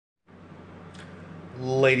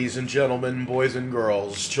Ladies and gentlemen, boys and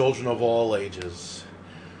girls, children of all ages,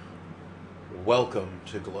 welcome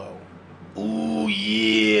to GlOW. Ooh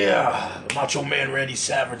yeah! Macho Man Randy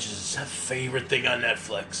Savage's favorite thing on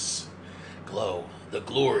Netflix. GlOW, the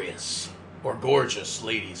glorious or gorgeous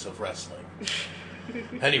ladies of wrestling.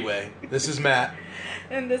 Anyway, this is Matt.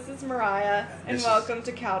 And this is Mariah, and welcome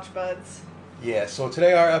to Couch Buds. Yeah, so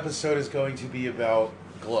today our episode is going to be about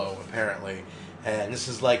GlOW, apparently. And this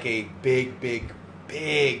is like a big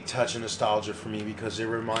touch of nostalgia for me because it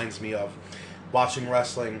reminds me of watching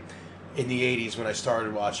wrestling in the 80s when I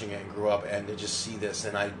started watching it and grew up, and to just see this.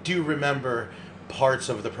 And I do remember parts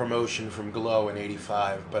of the promotion from GlOW in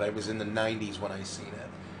 85, but I was in the 90s when I seen it.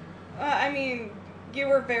 I mean, you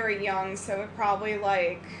were very young, so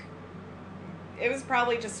it was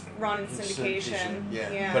probably just run in syndication.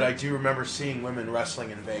 Yeah. But I do remember seeing women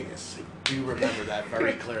wrestling in Vegas. I do remember that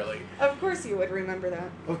very clearly. Of course you would remember that.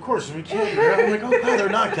 Of course, we can't. I'm like, oh wow, they're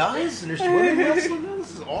not guys, and there's women wrestling now?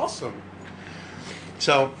 This is awesome.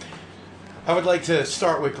 So, I would like to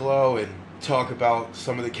start with GlOW and talk about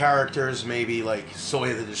some of the characters, maybe like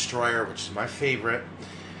Zoya the Destroyer, which is my favorite.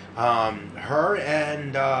 Her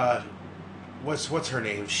and, what's her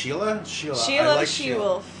name? Sheila? Sheila the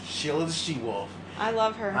She-Wolf. Sheila the She-Wolf. I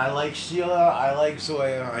love her. I like Sheila. I like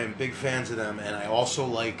Zoya. I am big fans of them. And I also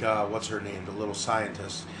like, what's her name? The little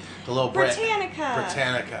scientist. The little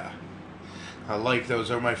Britannica. I like those.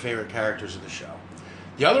 Those are my favorite characters of the show.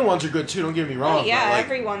 The other ones are good too, don't get me wrong. Oh, yeah,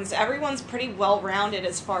 everyone's pretty well-rounded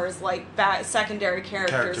as far as, like, secondary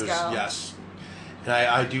characters go. Yes. And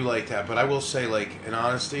I do like that. But I will say, like, in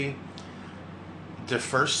honesty, the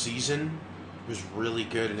first season was really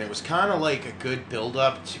good, and it was kind of like a good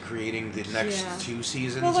build-up to creating the next two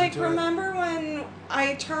seasons. Well, like, remember when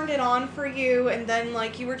I turned it on for you, and then,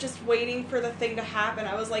 like, you were just waiting for the thing to happen?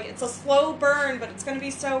 I was like, it's a slow burn, but it's going to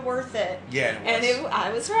be so worth it. Yeah, it was. And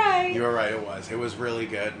I was right. You were right, it was. It was really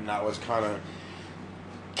good, and that was kind of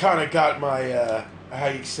got my, how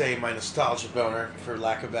you say, my nostalgia boner, for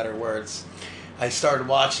lack of better words. I started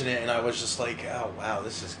watching it, and I was just like, oh, wow,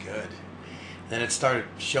 this is good. Then it started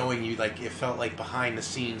showing you, like, it felt like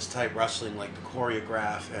behind-the-scenes type wrestling, like the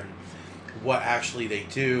choreograph and what actually they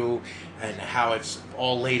do and how it's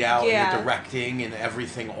all laid out and the directing and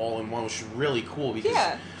everything all in one, which was really cool.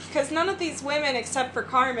 Because none of these women, except for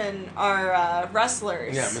Carmen, are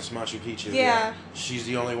wrestlers. Yeah, Miss Machu Picchu. Yeah. She's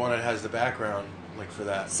the only one that has the background, like, for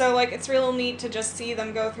that. So, like, it's real neat to just see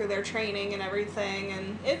them go through their training and everything,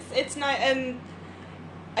 and it's not... And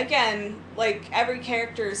again, like, every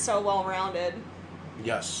character is so well-rounded.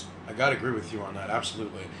 Yes, I gotta agree with you on that,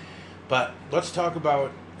 absolutely. But let's talk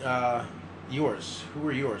about yours. Who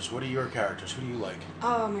are yours? What are your characters? Who do you like?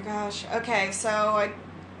 Oh my gosh. Okay, so I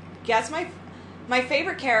guess my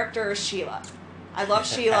favorite character is Sheila. I love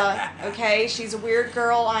Sheila, okay? She's a weird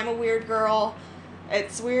girl, I'm a weird girl.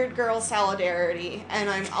 It's weird girl solidarity. And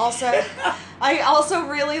I also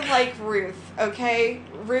really like Ruth, okay?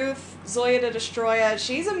 Ruth, Zoya the Destroyer,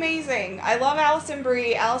 she's amazing. I love Allison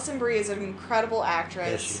Brie. Allison Brie is an incredible actress.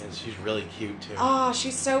 Yeah, she is. She's really cute, too. Oh,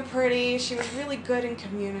 she's so pretty. She was really good in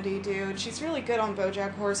Community, dude. She's really good on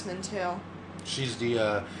BoJack Horseman, too. She's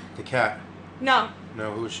the cat. No.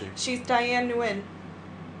 No, who is she? She's Diane Nguyen.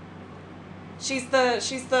 She's the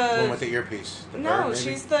one with the earpiece. No,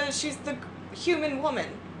 she's the human woman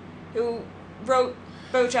who wrote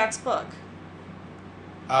BoJack's book.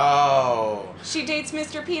 Oh. She dates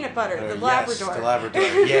Mr. Peanut Butter, the Labrador. Yes, the Labrador.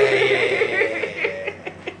 Yeah.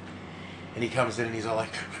 And he comes in and he's all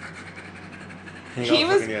like... He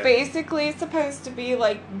was basically supposed to be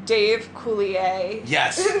like Dave Coulier.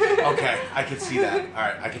 Yes. Okay, I could see that. All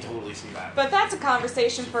right, I could totally see that. But that's a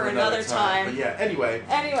conversation for another time. But yeah, anyway.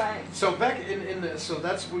 Anyway. So back in the... So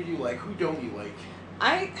that's what you like. Who don't you like?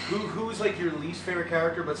 Who's like your least favorite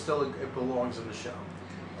character, but still it belongs in the show?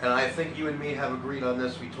 And I think you and me have agreed on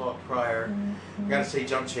this. We talked prior. Mm-hmm. I gotta say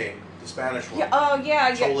Jump Chain, the Spanish one. Yeah, oh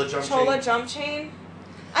yeah, Chola Jump Chain.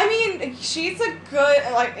 I mean, she's a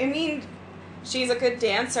good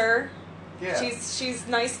dancer. Yeah. She's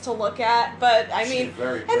nice to look at, but I mean,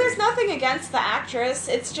 and there's nothing against the actress.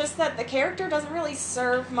 It's just that the character doesn't really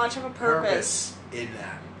serve much of a purpose in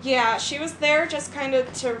that. Yeah, she was there just kind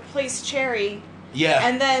of to replace Cherry. Yeah.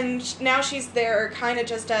 And then now she's there kind of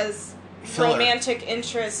just as romantic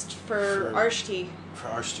interest for Arshti. For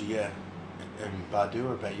Arshti, yeah. And Badu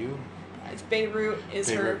or Bayou? Beirut is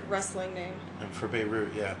her wrestling name. And for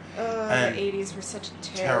Beirut, yeah. The 80s were such a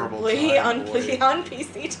terribly on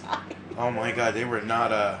PC time. Oh my God, they were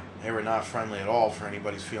not friendly at all for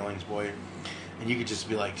anybody's feelings, boy. And you could just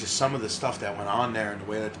be like, just some of the stuff that went on there and the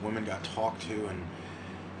way that the women got talked to, and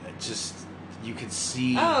it just you could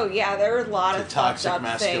see. Oh yeah, there were a lot the of toxic fucked up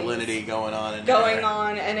masculinity things going on in going there.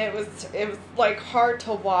 on, and it was like hard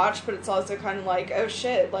to watch, but it's also kind of like, oh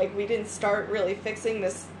shit, like we didn't start really fixing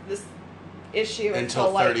this issue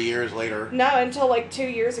until like 30 years later. No, until like 2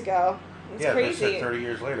 years ago. It's crazy. Like I said, 30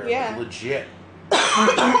 years later. Yeah. Like legit.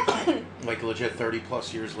 Like legit 30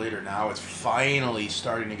 plus years later now, it's finally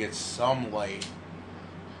starting to get some light.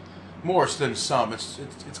 More than some.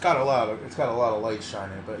 It's got a lot of light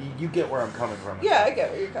shining, but you get where I'm coming from. Yeah, I get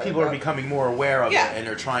where you're coming from. People are becoming more aware of it, Yeah. and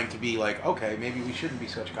they're trying to be like, okay, maybe we shouldn't be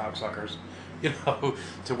such cocksuckers, you know,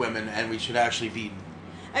 to women, and we should actually be.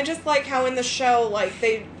 I just like how in the show, like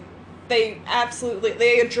they absolutely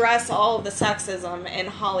they address all of the sexism in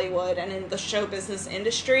Hollywood and in the show business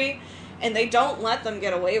industry, and they don't let them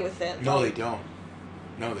get away with it. No, they don't.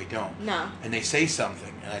 No, they don't. No. And they say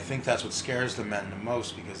something, and I think that's what scares the men the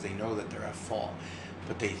most, because they know that they're at fault.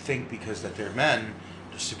 But they think because that they're men,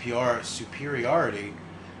 their superiority,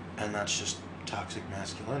 and that's just toxic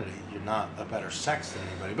masculinity. You're not a better sex than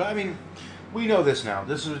anybody. But I mean, we know this now.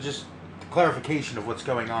 This is just clarification of what's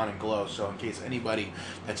going on in GlOW. So in case anybody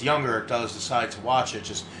that's younger does decide to watch it,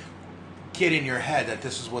 just get in your head that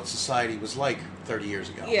this is what society was like 30 years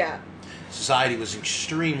ago. Yeah. Society was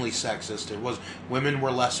extremely sexist. Women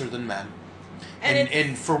were lesser than men,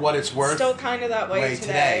 and for what it's worth, still kind of that way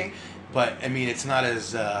today. But I mean, it's not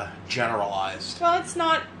as generalized. Well, it's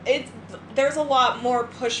not. There's a lot more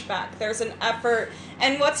pushback. There's an effort,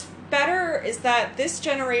 and what's better is that this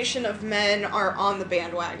generation of men are on the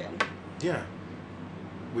bandwagon. Yeah,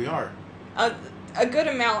 we are. A good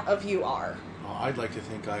amount of you are. Well, I'd like to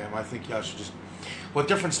think I am. I think y'all should just. What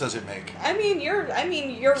difference does it make? I mean, you're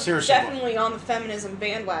Seriously, definitely on the feminism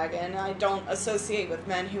bandwagon. I don't associate with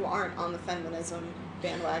men who aren't on the feminism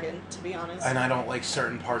bandwagon, to be honest. And I don't like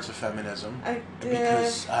certain parts of feminism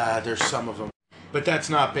because there's some of them. But that's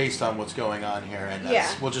not based on what's going on here, and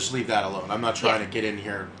we'll just leave that alone. I'm not trying to get in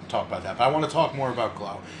here and talk about that, but I want to talk more about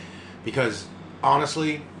GlOW, because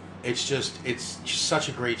honestly, it's just such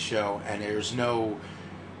a great show, and there's no,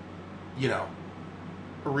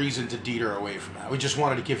 reason to deter away from that. We just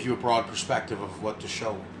wanted to give you a broad perspective of what the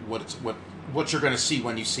show, what you're going to see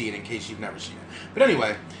when you see it, in case you've never seen it. But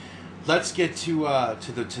anyway, let's get to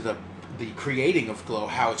the creating of GlOW,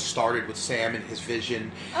 how it started with Sam and his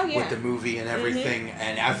vision with the movie and everything,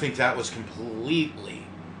 and I think that was completely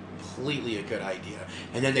a good idea.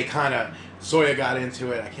 And then they kind of, Zoya got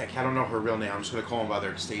into it. I don't know her real name. I'm just going to call them by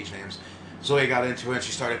their stage names. Zoya got into it, and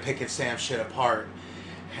she started picking Sam's shit apart.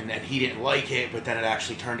 And then he didn't like it, but then it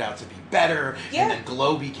actually turned out to be better. Yeah. And then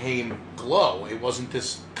GlOW became GlOW. It wasn't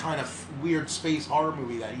this kind of weird space horror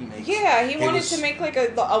movie that he makes. Yeah, he wanted to make like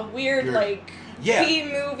a weird like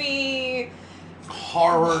B-movie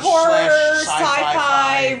horror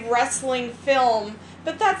sci-fi wrestling film.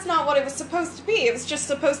 But that's not what it was supposed to be. It was just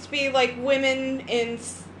supposed to be like women in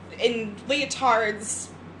leotards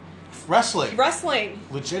wrestling.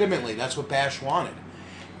 Legitimately, that's what Bash wanted.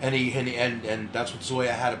 And that's what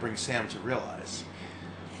Zoya had to bring Sam to realize.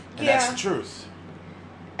 And that's the truth.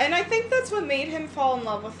 And I think that's what made him fall in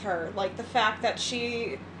love with her. Like, the fact that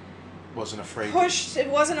she wasn't afraid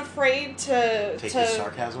to take his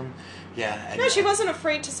sarcasm. Yeah. No, she wasn't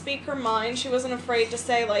afraid to speak her mind. She wasn't afraid to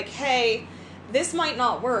say, like, hey, this might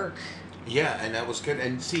not work. Yeah, and that was good.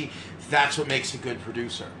 And see, that's what makes a good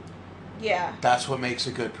producer. Yeah. That's what makes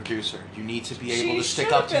a good producer. You need to be able to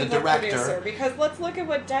stick up to the director. Because let's look at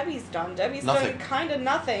what Debbie's done. Debbie's done kind of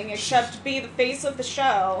nothing except be the face of the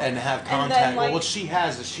show. And have contact. And then, well, what she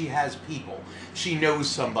has is she has people. She knows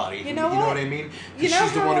somebody. You know what I mean? Because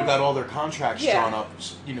she's the one who got all their contracts drawn up,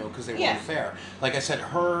 because they weren't fair. Like I said,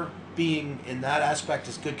 her being in that aspect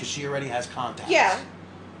is good because she already has contacts. Yeah.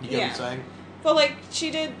 You get what I'm saying? Well, like,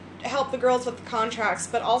 she did help the girls with the contracts,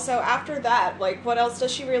 but also after that, like, what else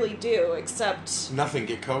does she really do except nothing?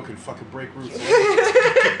 Get coke and fucking break roots.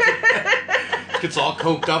 Gets all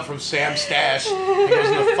coked up from Sam's stash and goes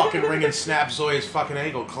in the fucking ring and snaps Zoya's fucking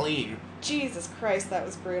ankle clean. Jesus Christ, that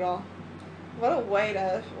was brutal. What a way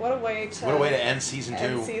to end season 2.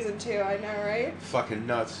 I know, right? Fucking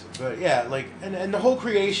nuts. But yeah, like, and the whole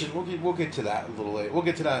creation, we'll get to that a little later. We'll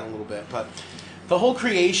get to that in a little bit, but the whole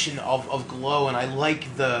creation of GlOW, and I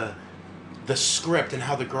like the script and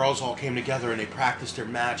how the girls all came together and they practiced their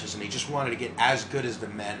matches and they just wanted to get as good as the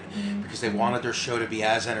men because they wanted their show to be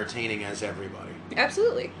as entertaining as everybody.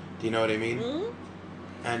 Absolutely. Do you know what I mean? Mm-hmm.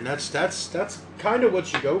 And that's kind of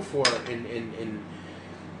what you go for in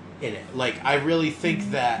it. Like, I really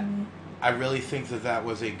think that that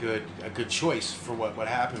was a good choice for what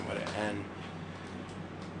happened with it, and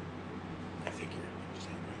I think you're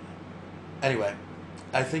saying right now. Anyway,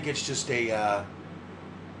 I think it's just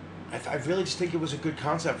I really just think it was a good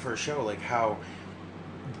concept for a show, like how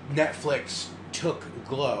Netflix took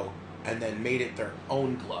GlOW and then made it their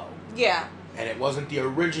own GlOW. Yeah. And it wasn't the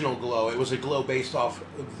original GlOW. It was a GlOW based off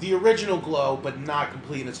the original GlOW, but not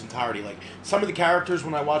complete in its entirety. Like, some of the characters,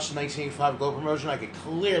 when I watched the 1985 GlOW promotion, I could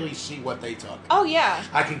clearly see what they took. Oh, yeah.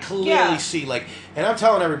 I can clearly see, like... And I'm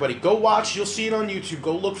telling everybody, go watch. You'll see it on YouTube.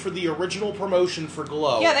 Go look for the original promotion for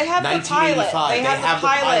GlOW. Yeah, they have the pilot. They have the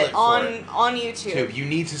pilot on YouTube. You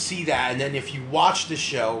need to see that. And then if you watch the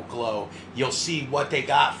show, GlOW, you'll see what they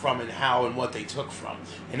got from and how and what they took from.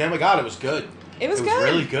 And oh my God, it was good. It was good.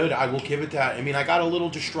 Really good. I will give it that. I mean, I got a little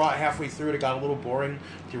distraught halfway through it. It got a little boring,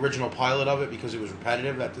 the original pilot of it, because it was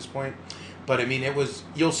repetitive at this point. But, I mean, it was...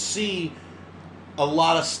 You'll see a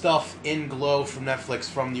lot of stuff in GlOW from Netflix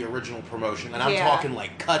from the original promotion. And I'm talking,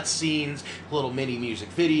 like, cutscenes, little mini music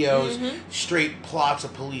videos, straight plots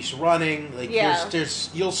of police running. Like, there's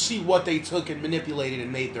you'll see what they took and manipulated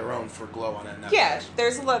and made their own for GlOW on Netflix. Yeah,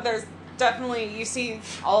 there's definitely, you see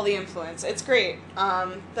all the influence. It's great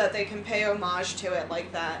that they can pay homage to it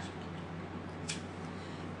like that.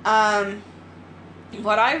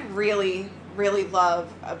 What I really, really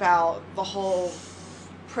love about the whole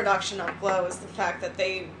production of GlOW is the fact that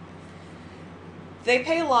they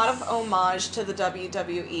pay a lot of homage to the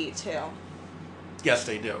WWE too. Yes,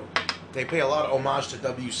 they do. They pay a lot of homage to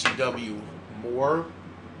WCW more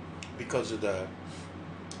because of the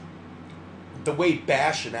way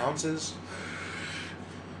Bash announces.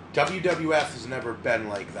 WWF has never been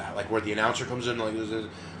like that. Like, where the announcer comes in like this,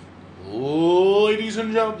 ladies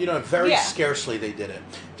and gentlemen, you know, very scarcely they did it.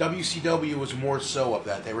 WCW was more so of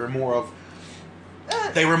that. They were more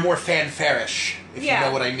fanfare-ish, if you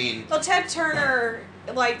know what I mean. Well, Ted Turner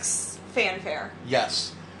likes fanfare.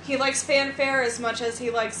 Yes. He likes fanfare as much as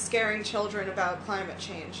he likes scaring children about climate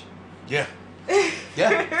change. Yeah.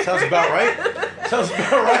 Yeah, sounds about right.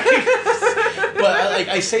 But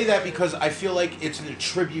I say that because I feel like it's a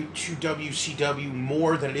tribute to WCW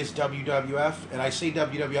more than it is WWF, and I say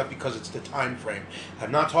WWF because it's the time frame.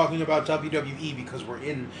 I'm not talking about WWE because we're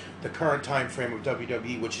in the current time frame of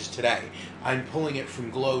WWE, which is today. I'm pulling it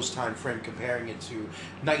from GlOW's time frame, comparing it to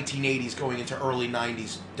 1980s going into early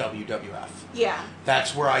 90s WWF. Yeah.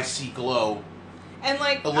 That's where I see GlOW. And,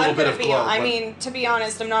 like, a little bit of GlOW. I mean, to be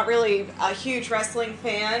honest, I'm not really a huge wrestling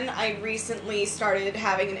fan. I recently started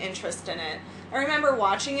having an interest in it. I remember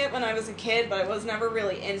watching it when I was a kid, but I was never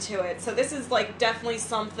really into it. So this is, like, definitely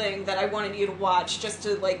something that I wanted you to watch just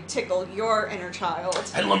to, like, tickle your inner child.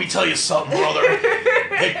 And let me tell you something, brother.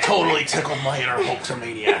 It totally tickled my inner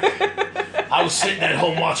Hulkamaniac. I was sitting at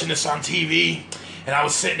home watching this on TV, and I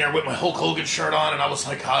was sitting there with my Hulk Hogan shirt on, and I was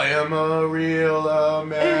like, I am a real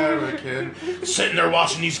American. Sitting there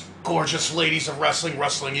watching these gorgeous ladies of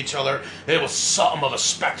wrestling each other. It was something of a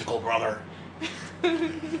spectacle, brother.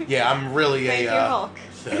 Yeah, I'm really Thank you, Hulk.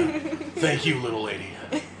 Thank you, little lady.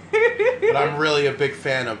 But I'm really a big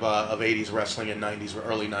fan of 80s wrestling and 90s or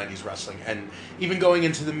early 90s wrestling, and even going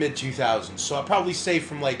into the mid 2000s. So I'll probably say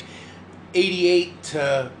from like 88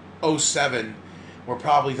 to 07 were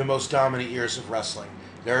probably the most dominant years of wrestling.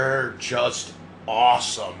 They're just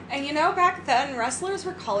awesome. And you know, back then wrestlers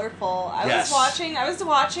were colorful. I was watching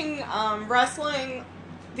wrestling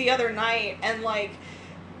the other night, and like,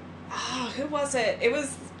 who was it? It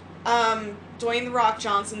was Dwayne The Rock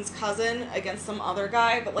Johnson's cousin against some other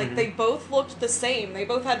guy, but like they both looked the same. They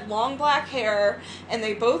both had long black hair, and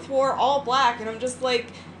they both wore all black, and I'm just like,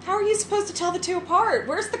 how are you supposed to tell the two apart?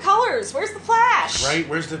 Where's the colors? Where's the flash? Right?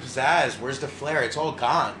 Where's the pizzazz? Where's the flair? It's all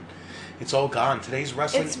gone. It's all gone. Today's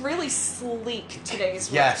wrestling... It's really sleek,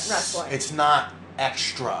 today's wrestling. Yes. It's not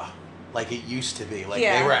extra like it used to be. Like,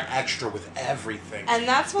 they were extra with everything. And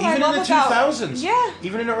that's what I love about... Even in the 2000s. Yeah.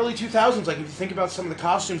 Even in the early 2000s, like, if you think about some of the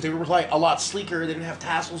costumes, they were, like, a lot sleeker. They didn't have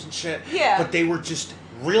tassels and shit. Yeah. But they were just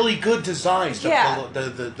really good designs. Yeah.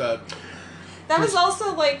 That was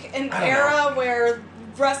also, like, an era where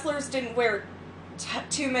wrestlers didn't wear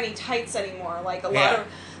too many tights anymore. Like, a lot of...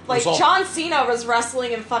 Like, John Cena was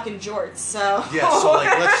wrestling in fucking jorts, so... Yeah, so,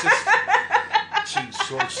 like, let's just... Jeez,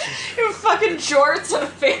 jorts. In fucking jorts and a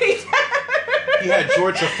fanny pack. He had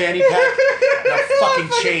jorts, a fanny pack, and a fucking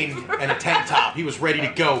chain, and a tank top. He was ready to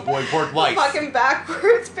go, boy. Work life. Fucking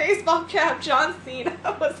backwards baseball cap. John Cena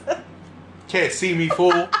was a... Can't see me,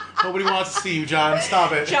 fool. Nobody wants to see you, John.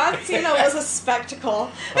 Stop it. John Cena was a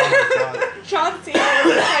spectacle. Oh, my God. John Cena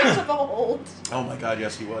was a sight to behold. Oh, my God,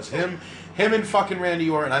 yes, he was. Him and fucking Randy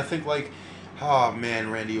Orton. I think, like, oh, man,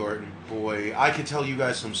 Randy Orton. Boy, I could tell you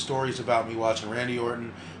guys some stories about me watching Randy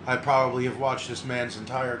Orton. I probably have watched this man's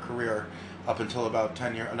entire career up until about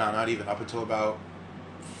 10 years... No, not even. Up until about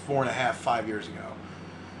 4.5, 5 years ago.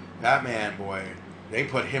 That man, boy. they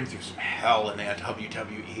put him through some hell in that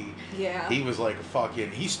WWE. Yeah. He was like a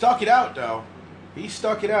fucking... He stuck it out, though. He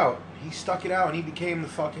stuck it out, and he became the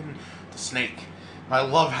Snake. I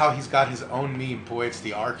love how he's got his own meme, boy. It's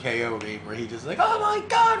the RKO meme, where he just like, oh my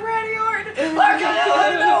God, Randy Orton! RKO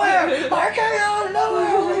out of nowhere! RKO out of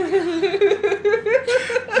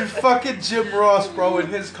nowhere! Fucking Jim Ross, bro, in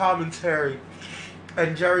his commentary.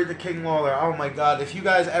 And Jerry the King Lawler. Oh my God, if you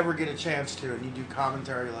guys ever get a chance to, and you do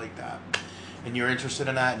commentary like that, and you're interested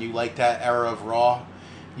in that, and you like that era of Raw,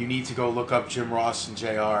 you need to go look up Jim Ross and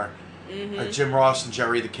JR. Jim Ross and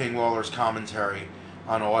Jerry the King Lawler's commentary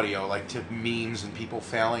on audio, like to memes and people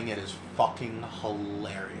failing. It is fucking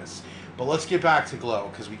hilarious. But let's get back to GlOW,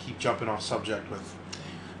 because we keep jumping off subject with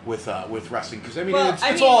wrestling, because I mean,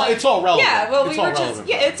 it's all relevant. Yeah, well, relevant.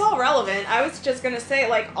 it's all relevant. I was just gonna say,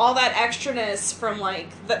 like, all that extraness from like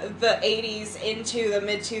the 80s into the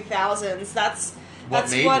mid 2000s. That's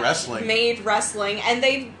what made wrestling,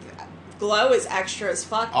 and GlOW is extra as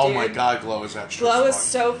fuck, dude. Oh my God, GlOW is extra GlOW as is fuck.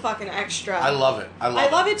 so fucking extra. I love it. I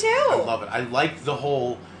love it too. I love it. I like the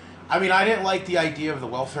whole... I mean, I didn't like the idea of the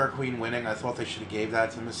Welfare Queen winning. I thought they should have gave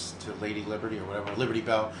that to Lady Liberty or whatever. Liberty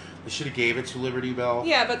Bell. They should have gave it to Liberty Bell.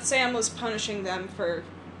 Yeah, but Sam was punishing them for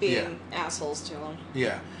being assholes to him.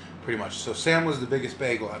 Yeah, pretty much. So Sam was the biggest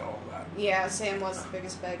bagel out of all that. Yeah, Sam was the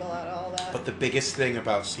biggest bagel out of all that. But the biggest thing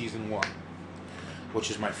about Season 1,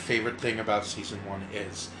 which is my favorite thing about Season 1,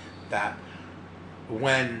 is that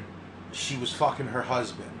when she was fucking her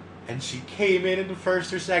husband and she came in the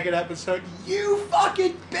first or second episode, you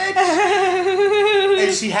fucking bitch!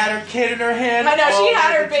 And she had her kid in her hand. I know, she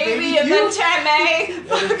had her baby, and then Tamay.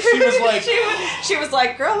 She was like... she was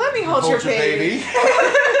like, girl, let me hold your baby.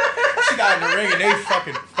 She got in the ring and they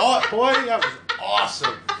fucking fought, boy. That was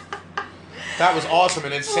awesome. That was awesome.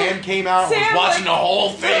 And then Sam came out and was watching the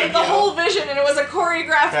whole thing. The whole vision, and it was a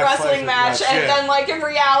choreographed wrestling match. And then, like, in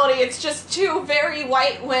reality, it's just two very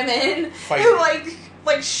white women who,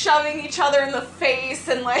 like shoving each other in the face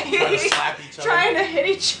and, like, trying to slap each other. Trying to hit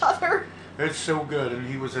each other. It's so good. And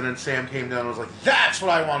then Sam came down and was like, that's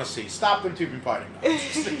what I want to see. Stop them two from fighting.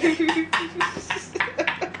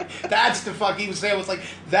 That's the fuck, even Sam was like,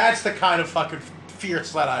 that's the kind of fucking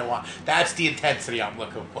fierce that I want. That's the intensity I'm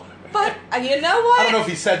looking for. But, you know what? I don't know if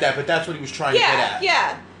he said that, but that's what he was trying to get at.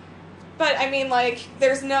 Yeah. But, I mean, like,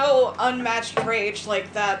 there's no unmatched rage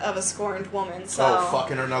like that of a scorned woman, so... Oh,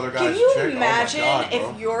 fucking another guy's chick. Can you chick? imagine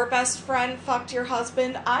if your best friend fucked your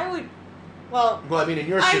husband? I would... Well, I mean, in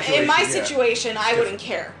your situation... In my situation, I wouldn't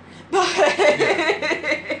care. But...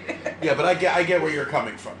 Yeah, but I get where you're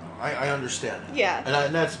coming from, though. I understand that. Yeah.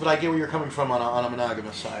 But I get where you're coming from on a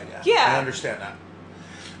monogamous side, Yeah. I understand that.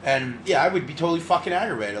 And, yeah, I would be totally fucking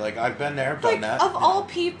aggravated. Like, I've been there, done that. Of all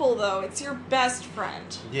people, though, it's your best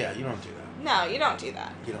friend. Yeah, you don't do that. No, you don't do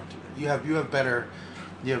that. You don't do that. You have better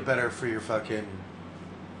for your fucking...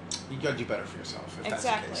 You gotta do better for yourself, if that's the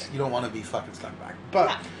case. You don't want to be fucking stuck back. But,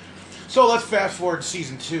 no. So let's fast forward to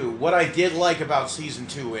Season 2. What I did like about Season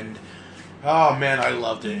 2, and... Oh, man, I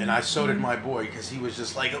loved it. And so did my boy, because he was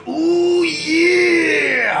just like, ooh,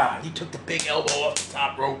 yeah! He took the big elbow off the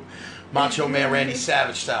top rope. Macho Man Randy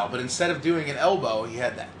Savage style. But instead of doing an elbow, he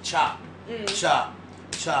had that chop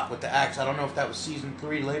with the axe. I don't know if that was Season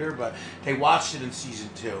 3 later, but they watched it in Season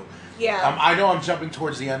 2. Yeah. I know I'm jumping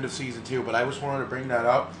towards the end of Season 2, but I just wanted to bring that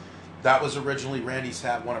up. That was originally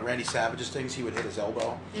one of Randy Savage's things. He would hit his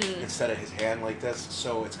elbow instead of his hand like this.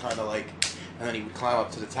 So it's kind of like... And then he would climb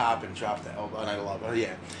up to the top and drop the elbow. And I love it.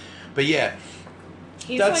 Yeah. But yeah...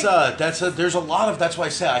 That's why I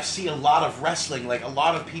say I see a lot of wrestling, like a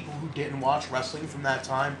lot of people who didn't watch wrestling from that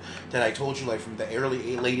time that I told you, like from the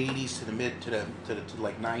late 80s to the mid to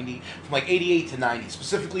like 90, from like 88 to 90,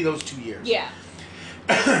 specifically those 2 years. Yeah.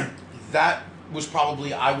 That was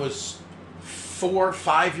probably, I was 4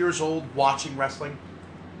 years old watching wrestling.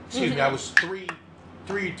 Excuse me, I was 3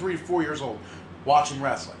 to 4 years old watching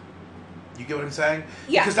wrestling. You get what I'm saying?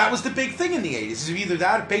 Yeah. Because that was the big thing in the 80s. It was either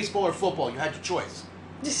that, baseball, or football. You had your choice.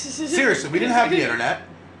 Seriously, we didn't have the internet.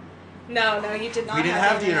 No, you did not. We didn't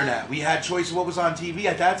have the internet. We had choice of what was on TV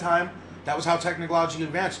at that time. That was how technologically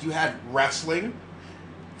advanced. You had wrestling,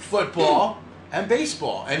 football, and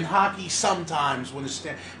baseball, and hockey sometimes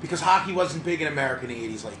because hockey wasn't big in America in the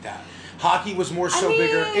 80s like that. Hockey was more so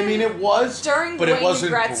bigger. I mean, it was during but it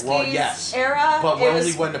wasn't Gretzky's era. But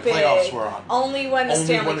only when the playoffs were on. Only when the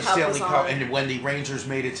Stanley Cup was on. And when the Rangers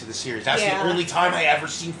made it to the series. That's the only time I ever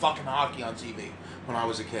seen fucking hockey on TV. When I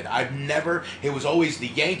was a kid, it was always the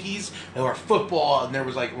Yankees or football, and there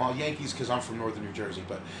was like, well, Yankees because I'm from northern New Jersey,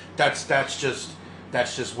 but that's just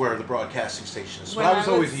where the broadcasting station is. But I was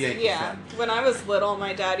always a Yankee fan. When I was little,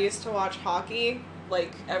 my dad used to watch hockey,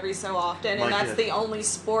 like every so often, and that's the only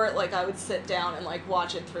sport like I would sit down and like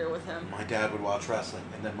watch it through with him. My dad would watch wrestling,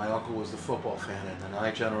 and then my uncle was the football fan, and then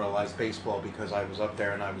I generalized baseball because I was up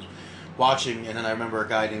there and I was watching, and then I remember a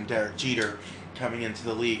guy named Derek Jeter coming into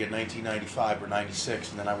the league in 1995 or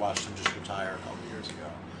 96, and then I watched him just retire a couple years ago.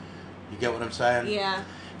 You get what I'm saying? Yeah.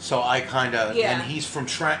 So I kind of, and he's from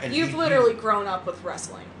Trent. And you've literally grown up with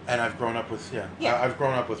wrestling. And I've grown up with, I've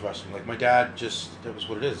grown up with wrestling. Like, my dad that was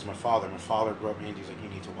what it is. It's my father. My father grew up with me, and he's like, you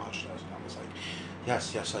need to watch this. And I was like,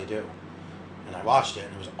 yes, I do. And I watched it,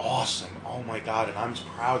 and it was awesome. Oh, my God. And I'm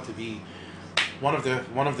proud to be one of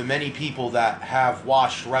the many people that have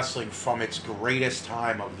watched wrestling from its greatest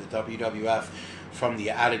time of the WWF, from the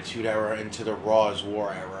Attitude Era into the Raw is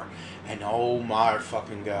War era. And oh my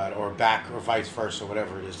fucking God, or vice versa,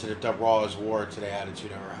 whatever it is, to the Raw is War to the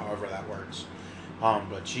Attitude Era, however that works.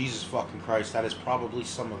 But Jesus fucking Christ, that is probably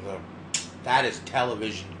that is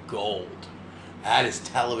television gold. That is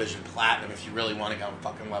television platinum if you really want to go on a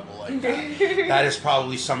fucking level like that. That is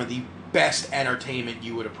probably some of the best entertainment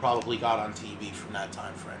you would have probably got on TV from that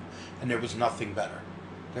time frame. And there was nothing better.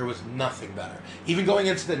 There was nothing better. Even going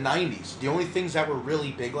into the 90s, the only things that were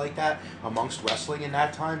really big like that amongst wrestling in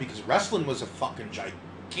that time, because wrestling was a fucking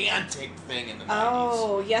gigantic thing in the 90s.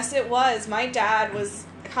 Oh, yes it was. My dad was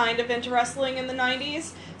kind of into wrestling in the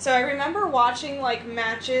 90s. So I remember watching, like,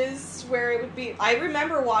 matches where it would be... I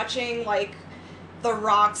remember watching, like, The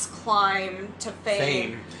Rock's climb to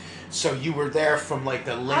fame. So you were there from, like,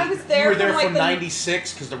 the late... I was there You were there from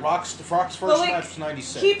 96, because the Rock's first match was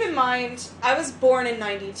 96. Keep in mind, I was born in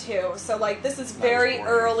 92, so, like, this is very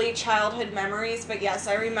early childhood memories, but yes,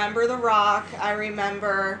 I remember The Rock, I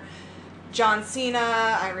remember John Cena,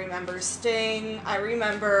 I remember Sting, I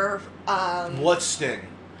remember... What Sting?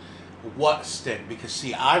 What Sting? Because,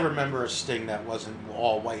 see, I remember a Sting that wasn't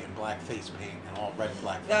all white and black face paint and all red and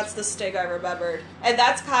black face That's the Sting I remembered. And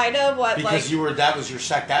that's kind of what, because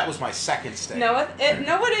that was my second Sting. Know what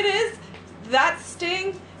it is? That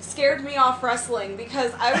Sting scared me off wrestling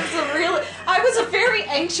because I was a very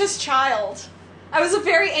anxious child. I was a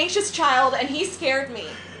very anxious child, and he scared me.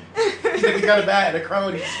 He got a bat and a crow,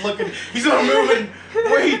 and he's not moving.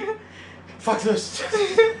 Wait, fuck this.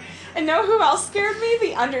 And know who else scared me?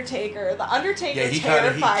 The Undertaker. The Undertaker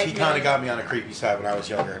terrified me. He kind of got me on a creepy side when I was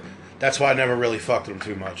younger. That's why I never really fucked with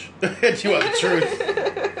him too much. You want the truth?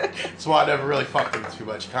 That's why I never really fucked with him too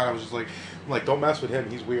much. Kind of was just like, don't mess with him.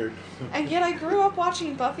 He's weird. And yet I grew up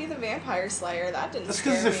watching Buffy the Vampire Slayer. That didn't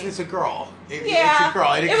scare me. That's because it's a girl. It's a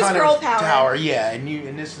girl. It was girl power. Yeah,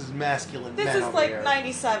 and this is masculine. This is like here.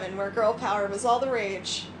 97, where girl power was all the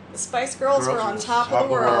rage. The Spice Girls were on top of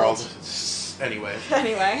the world. Anyway.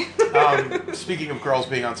 Speaking of girls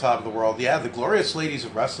being on top of the world, the glorious ladies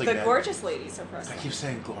of wrestling. The gorgeous ladies of wrestling. I keep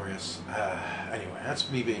saying glorious. Anyway,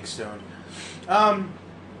 that's me being stoned.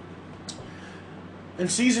 In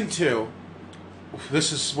season 2,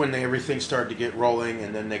 this is when everything started to get rolling,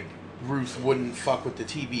 and then Ruth wouldn't fuck with the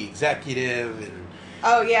TV executive, and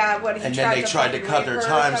oh yeah, then they tried to cut their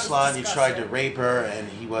time slot, and he tried to rape her, and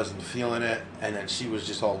he wasn't feeling it, and then she was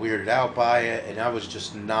just all weirded out by it, and I was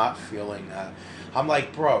just not feeling that. I'm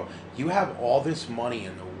like, bro, you have all this money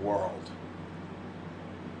in the world,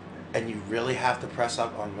 and you really have to press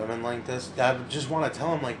up on women like this? I just want to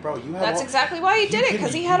tell him, like, bro, you have That's exactly why he did it,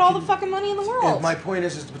 because he had all the fucking money in the world. And my point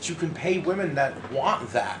is, but you can pay women that want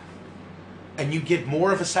that, and you get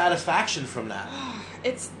more of a satisfaction from that.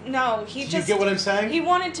 You get what I'm saying? He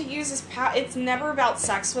wanted to use his power. It's never about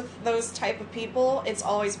sex with those type of people. It's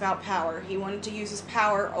always about power. He wanted to use his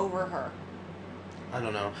power over her. I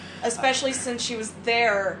don't know. Especially since she was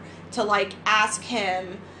there to, like, ask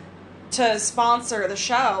him to sponsor the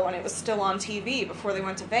show when it was still on TV before they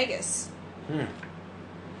went to Vegas.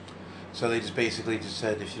 So they just basically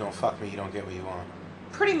said, if you don't fuck me, you don't get what you want.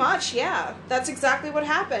 Pretty much, yeah. That's exactly what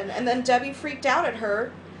happened. And then Debbie freaked out at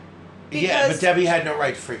her. Yeah, but Debbie had no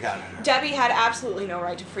right to freak out at her. Debbie had absolutely no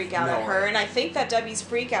right to freak out at her, and I think that Debbie's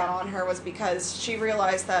freak out on her was because she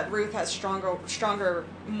realized that Ruth has stronger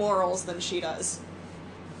morals than she does.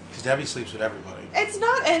 Because Debbie sleeps with everybody. It's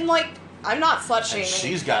not, and like, I'm not slut-shaming.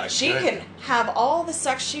 She's got it. She can have all the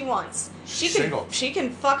sex she wants. She's single. She can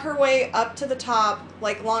fuck her way up to the top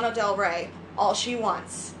like Lana Del Rey, all she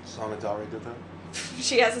wants. Lana Del Rey did that?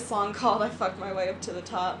 She has a song called "I Fucked My Way Up to the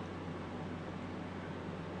Top."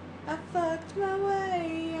 I fucked my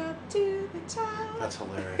way up to the top. That's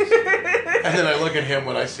hilarious. And then I look at him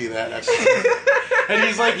when I see that. And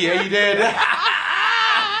he's like, yeah, you did.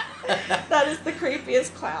 That is the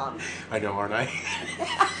creepiest clown. I know, aren't I?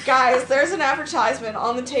 Guys, there's an advertisement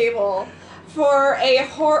on the table for a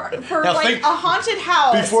Now think- a haunted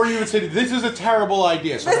house. Before you even say this is a terrible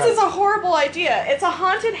idea. So This is a horrible idea. It's a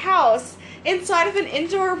haunted house inside of an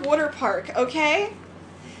indoor water park, okay?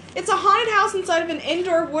 It's a haunted house inside of an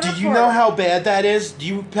indoor water park. Do you know how bad that is? Do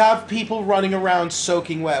you have people running around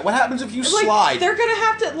soaking wet? What happens if you slide? They're gonna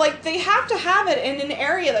have to, they have to have it in an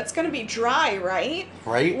area that's gonna be dry, right?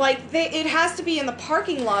 Right? It has to be in the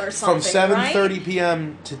parking lot or something, From 7:30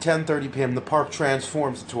 p.m. to 10:30 p.m., the park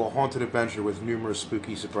transforms into a haunted adventure with numerous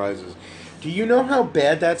spooky surprises. Do you know how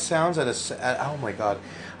bad that sounds oh my god.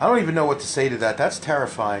 I don't even know what to say to that. That's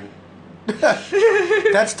terrifying.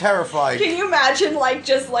 That's terrifying. Can you imagine,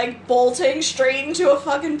 just bolting straight into a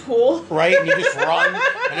fucking pool? Right? And you just run,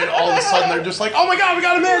 and then all of a sudden they're just like, oh my god, we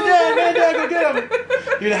got a man dead, go get him.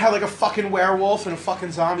 You're gonna have a fucking werewolf and a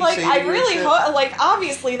fucking zombie saving you. I really hope,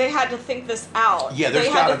 obviously they had to think this out. Yeah, they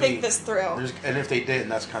had to think this through. And if they didn't,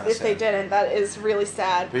 that's kind of sad. If they didn't, that is really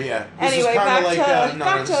sad. But yeah. Anyway,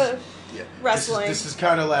 back to yeah. wrestling. This is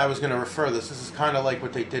kind of I was going to refer this is kind of like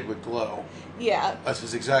what they did with GlOW. Yeah. This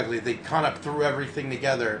is exactly, they kind of threw everything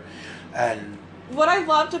together, and what I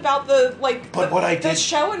loved about the the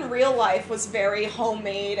show in real life was very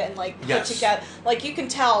homemade and put yes. together. You can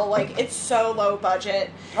tell it's so low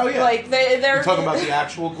budget. Oh yeah. They're You're talking about the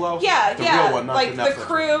actual GlOW? Yeah, the yeah. real one, not the Netflix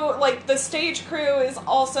crew, the stage crew is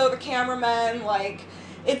also the cameraman.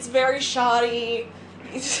 It's very shoddy.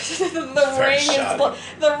 The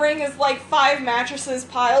ring is 5 mattresses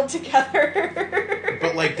piled together.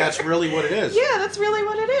 But that's really what it is. Yeah, that's really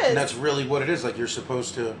what it is. And that's really what it is. You're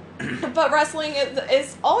supposed to. But wrestling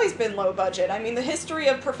is always been low budget. I mean, the history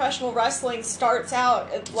of professional wrestling starts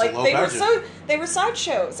out they were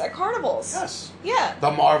sideshows at carnivals. Yes. Yeah.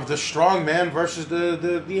 The strong man versus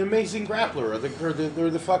the amazing grappler, or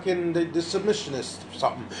the fucking the submissionist,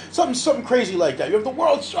 something crazy like that. You have the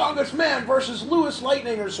world's strongest man versus Lewis Lightning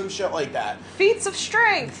or some shit like that. Feats of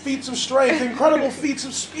strength, incredible feats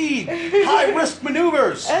of speed, high risk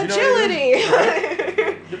maneuvers, agility. You know what I mean?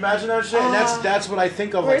 Right? Imagine that shit, and that's what I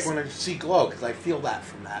think of when I see GlOW, because I feel that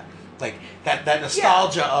from that, that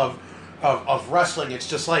nostalgia of wrestling. It's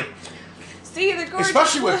just see the gorgeous,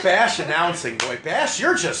 especially with Bash announcing. Boy, Bash,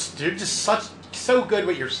 you're just so good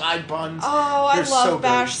with your side puns. Oh, I love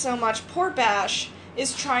Bash so much. Poor Bash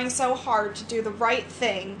is trying so hard to do the right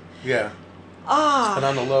thing. Yeah. And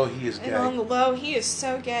on the low, he is gay. And on the low, he is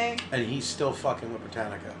so gay. And he's still fucking with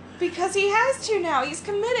Britannica. Because he has to now. He's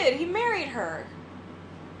committed. He married her.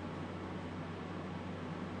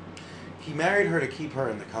 He married her to keep her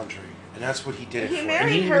in the country. And that's what he did it for. He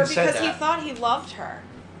married her because he thought he loved her.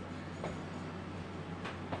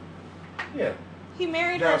 Yeah. He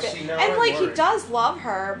married her. And, he does love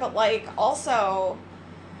her, but, also,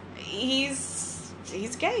 he's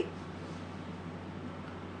gay.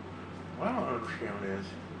 Well, I don't understand what it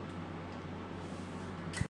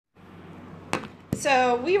is.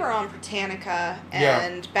 So, we were on Britannica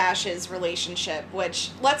and Bash's relationship,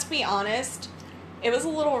 which, let's be honest, it was a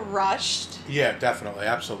little rushed. Yeah, definitely.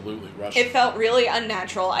 Absolutely rushed. It felt really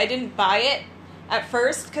unnatural. I didn't buy it at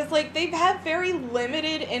first because, they've had very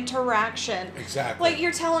limited interaction. Exactly.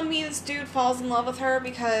 You're telling me this dude falls in love with her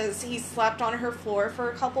because he slept on her floor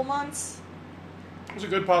for a couple months? It was a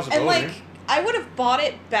good possibility. And, I would have bought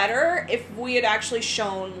it better if we had actually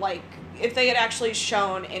shown, if they had actually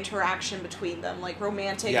shown interaction between them,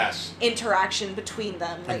 romantic interaction between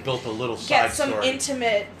them. And built a little side get some story.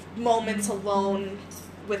 Intimate moments alone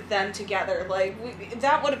with them together.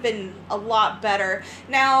 That would have been a lot better.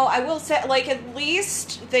 Now, I will say, at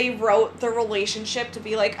least they wrote the relationship to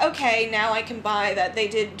be okay, now I can buy that they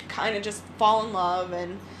did kind of just fall in love,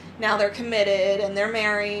 and now they're committed, and they're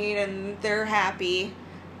married, and they're happy.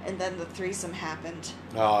 And then the threesome happened.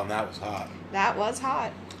 Oh, and that was hot. That was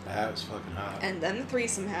hot. That was fucking hot. And then the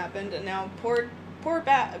threesome happened, and now poor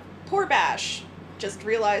Bash just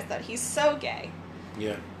realized that he's so gay.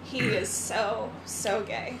 Yeah. He is so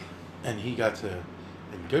gay. And he got to...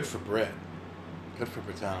 And good for Britt. Good for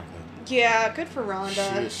Britannica. Yeah, good for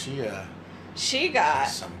Rhonda. She got...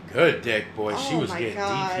 Some good dick, boy. Oh, she was getting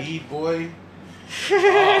DP'd, boy. She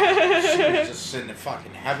was just sitting in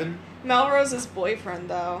fucking heaven. Melrose's boyfriend,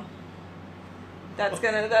 though. That's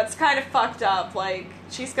kind of fucked up.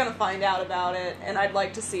 She's gonna find out about it, and I'd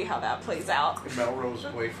like to see how that plays out.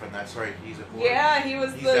 Melrose's boyfriend, that's right, he's a boy. Yeah,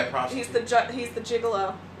 he's the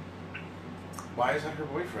gigolo. Why is that her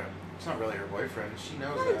boyfriend? It's not really her boyfriend. She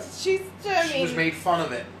knows that. She was made fun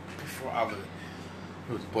of it before.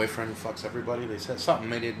 It was boyfriend who fucks everybody. They said something,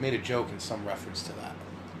 made a joke in some reference to that.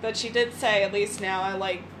 But she did say, at least now I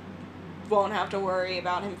won't have to worry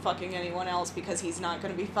about him fucking anyone else because he's not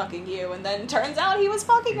going to be fucking you. And then turns out he was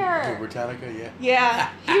fucking her. Britannica, yeah. Yeah,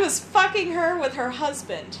 he was fucking her with her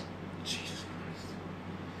husband. Jesus Christ.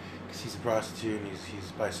 Because he's a prostitute and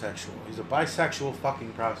he's bisexual. He's a bisexual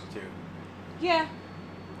fucking prostitute. Yeah.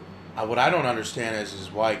 What I don't understand is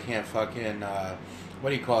why he can't fucking, what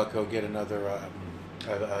do you call it, go get another,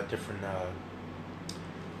 a different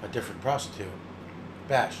prostitute.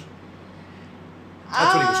 Bash.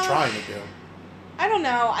 That's what he was trying to do. I don't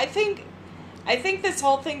know. I think this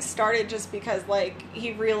whole thing started just because, like,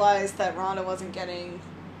 he realized that Rhonda wasn't getting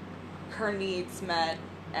her needs met,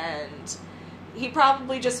 and he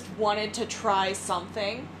probably just wanted to try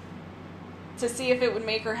something to see if it would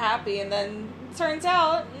make her happy, and then it turns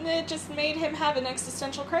out it just made him have an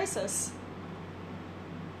existential crisis.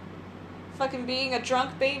 Fucking being a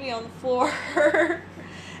drunk baby on the floor.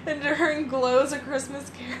 And during GlOW's A Christmas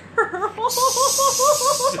Carol.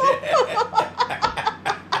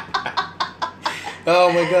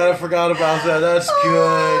 Oh my god, I forgot about that. That's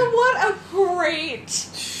good. What a great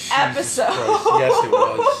episode. Christ. Yes, it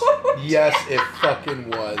was. Yes, it fucking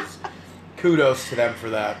was. Kudos to them for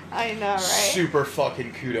that. I know, right? Super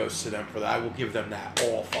fucking kudos to them for that. I will give them that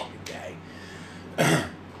all fucking day.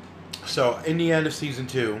 So, in the end of season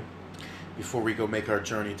 2, before we go make our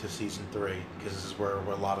journey to season 3, because this is where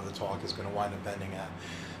a lot of the talk is going to wind up ending at,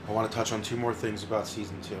 I want to touch on 2 more things about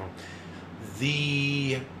season 2.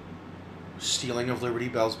 The stealing of Liberty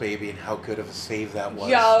Bell's baby and how good of a save that was.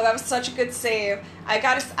 Yo, that was such a good save.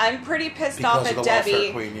 I'm pretty pissed Because off of at the welfare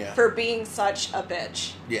Debbie queen, yeah. for being such a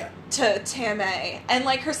bitch. Yeah. To Tamay. And,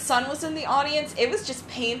 like, her son was in the audience. It was just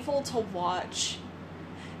painful to watch.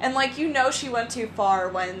 And, like, you know she went too far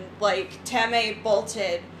when, like, Tamay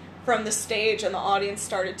bolted from the stage and the audience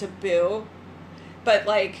started to boo. But,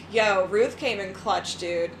 like, yo, Ruth came in clutch,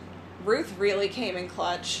 dude. Ruth really came in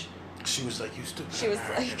clutch. She was like, you stupid. She was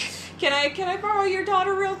like, can I borrow your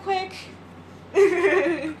daughter real quick?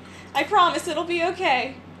 I promise it'll be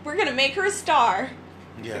okay. We're gonna make her a star.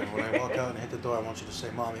 Yeah, when I walk out and hit the door, I want you to say,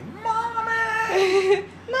 Mommy. Mommy!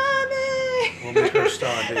 Mommy! We'll make her a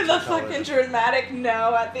star. And the fucking dramatic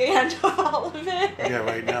no at the end of all of it. Yeah,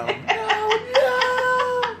 right now. No!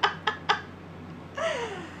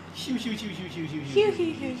 Hugh.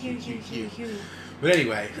 But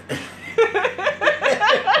anyway.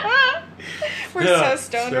 We're so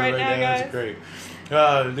stoned right now, guys. That's great.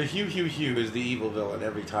 The Hugh is the evil villain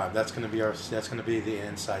every time. That's gonna be the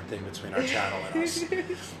inside thing between our channel and us.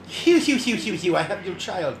 Hugh, I have your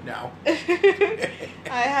child now. I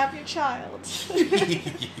have your child.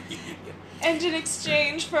 And in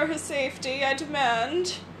exchange for her safety, I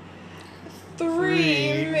demand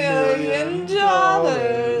 $3 million.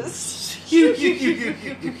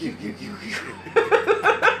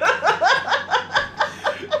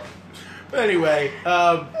 But anyway,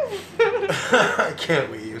 I can't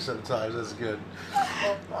with you sometimes. That's good.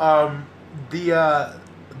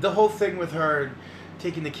 The whole thing with her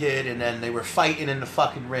taking the kid, and then they were fighting in the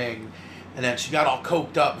fucking ring, and then she got all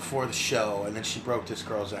coked up before the show, and then she broke this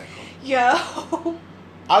girl's ankle. Yo.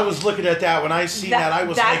 I was looking at that when I seen that. I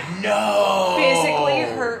was like, no.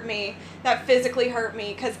 That physically hurt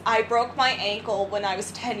me because I broke my ankle when I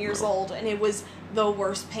was 10 years old, and it was the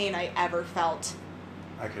worst pain I ever felt.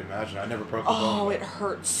 I can imagine. I never broke a bone. Oh, it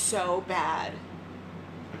hurt so bad.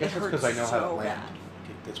 I guess it's because I know how to land.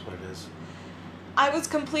 That's what it is. I was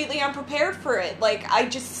completely unprepared for it. Like, I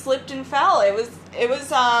just slipped and fell. It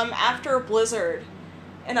was after a blizzard,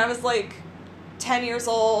 and I was like 10 years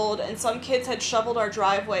old, and some kids had shoveled our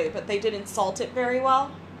driveway, but they didn't salt it very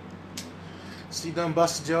well. So you done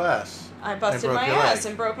busted your ass. I busted my ass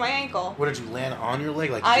and broke my ankle. What, did you land on your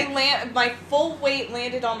leg? My full weight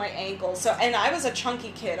landed on my ankle. So, and I was a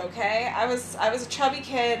chunky kid, okay? I was a chubby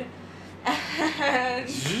kid, and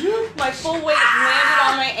my full weight landed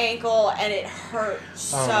on my ankle, and it hurt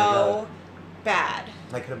so bad.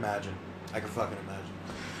 I can imagine. I can fucking imagine.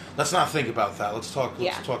 Let's not think about that. Let's talk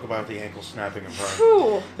about the ankle snapping of her.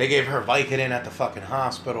 Whew. They gave her Vicodin at the fucking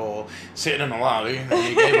hospital, sitting in the lobby, and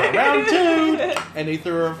they gave her round 2, and they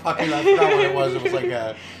threw her fucking, I forgot what it was. It was like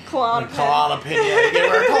a Klonopin. Yeah, they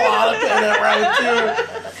gave her a Klonopin at round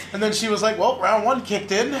 2. And then she was like, well, round 1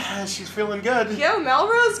 kicked in. She's feeling good. Yo,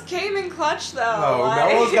 Melrose came in clutch, though. Oh,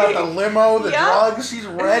 Melrose got the limo, the drugs. She's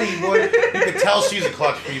ready, boy. You can tell she's a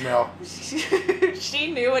clutch female.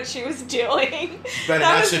 She knew what she was doing.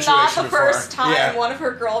 That was not the first time one of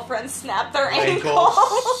her girlfriends snapped their ankle.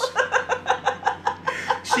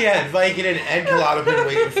 She had Vicodin and Klonopin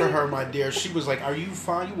waiting for her, my dear. She was like, are you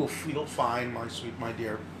fine? You will feel fine, my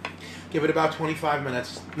dear. Give it about 25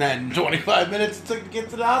 minutes. Then 25 minutes to get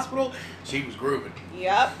to the hospital. She was grooving.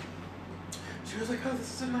 Yep. She was like, oh,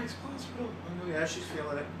 this is a nice hospital. Oh, yeah, she's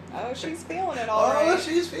feeling it. Oh, she's feeling it all right. Oh,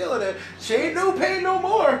 she's feeling it. She ain't no pain no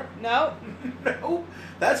more. No. No.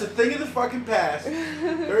 That's a thing of the fucking past.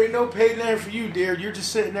 There ain't no pain there for you, dear. You're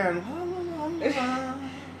just sitting there and la, la, la, la.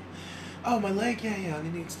 Oh, my leg? Yeah, it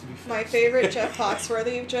needs to be fixed. My favorite Jeff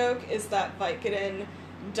Foxworthy joke is that Vicodin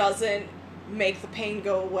doesn't make the pain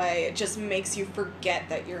go away. It just makes you forget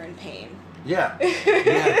that you're in pain. Yeah.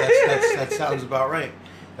 That sounds about right.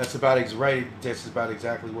 That's about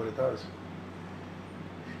exactly what it does.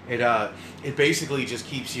 It basically just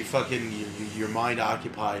keeps you fucking your mind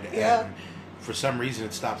occupied, and for some reason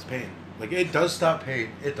it stops pain. Like, it does stop pain.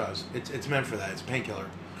 It does. It's meant for that. It's a painkiller.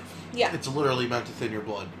 Yeah. It's literally meant to thin your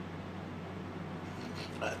blood.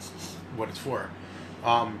 That's what it's for.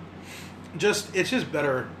 It's just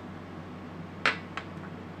better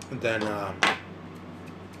than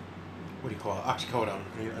what do you call it? Oxycodone.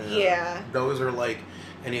 Yeah. Those are like,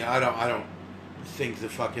 I don't think the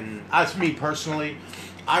fucking. That's me personally.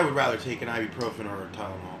 I would rather take an ibuprofen or a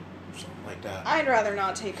Tylenol or something like that. I'd rather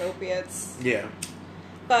not take opiates. Yeah.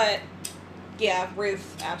 But yeah,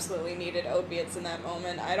 Ruth absolutely needed opiates in that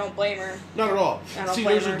moment. I don't blame her. Not at all. I don't See,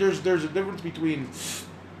 blame her. there's a difference between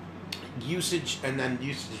usage and then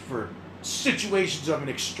usage for situations of an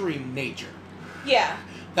extreme nature. Yeah.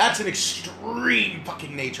 That's an extreme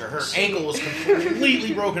fucking nature. Her ankle was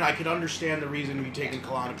completely broken. I could understand the reason to be taking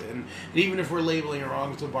Klonopin. And even if we're labeling it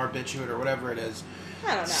wrong to barbiturate or whatever it is.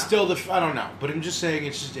 I don't know. Still, I don't know. But I'm just saying,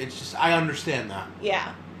 it's just, I understand that.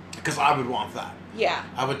 Yeah. Because I would want that. Yeah.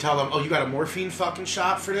 I would tell them, oh, you got a morphine fucking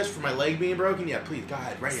shot for this, for my leg being broken? Yeah, please, go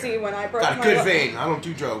ahead, right here. See, when I broke got a good vein. I don't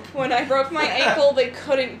do drugs. When I broke my ankle, they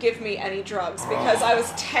couldn't give me any drugs because I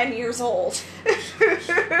was 10 years old.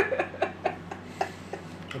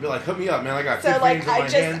 I'd be like, hook me up, man. I got so, good veins in my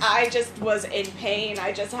hands. I just was in pain.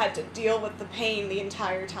 I just had to deal with the pain the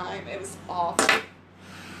entire time. It was awful.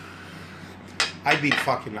 I'd be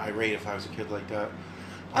fucking irate if I was a kid like that.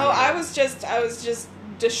 I was just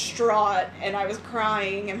distraught, and I was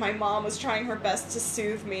crying, and my mom was trying her best to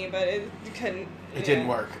soothe me, but it couldn't. It didn't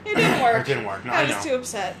work. It didn't work. It didn't work. No, I I know. was too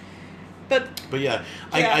upset. But yeah,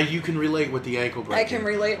 you can relate with the ankle breaking. I can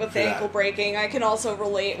relate with the ankle breaking. I can also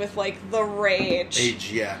relate with, like, the rage.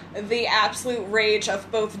 Yeah. The absolute rage of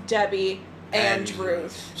both Debbie and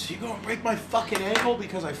Ruth. So you gonna break my fucking ankle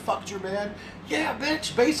because I fucked your man? Yeah,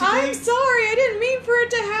 bitch, basically. I'm sorry, I didn't mean for it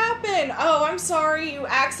to happen. Oh, I'm sorry, you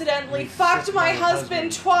accidentally fucked my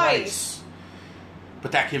husband twice.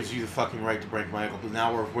 But that gives you the fucking right to break my ankle. But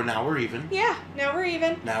now we're even. Yeah, now we're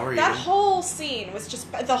even. That whole scene was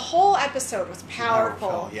just, the whole episode was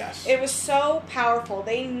powerful. Yes. It was so powerful.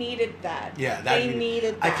 They needed that. Yeah, they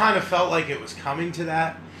needed that. I kind of felt like it was coming to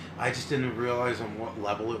that. I just didn't realize on what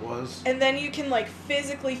level it was. And then you can, like,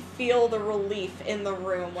 physically feel the relief in the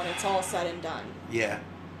room when it's all said and done. Yeah.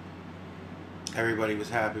 Everybody was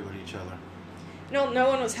happy with each other. No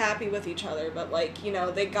one was happy with each other, but, like, you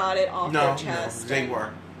know, they got it off their chest. No, they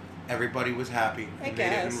were. Everybody was happy. I guess. They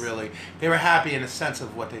didn't really. They were happy in a sense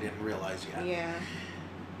of what they didn't realize yet. Yeah.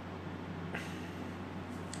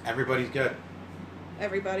 Everybody's good.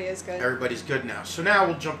 Everybody is good. Everybody's good now. So now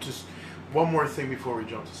we'll jump to one more thing before we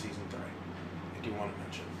jump to season 3. I do want to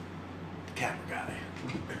mention the camera guy,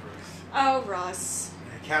 Ruth. Oh, Russ.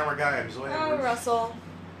 The camera guy, I'm Zoya. Oh, Ruth. Russell.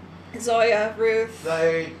 Zoya, Ruth.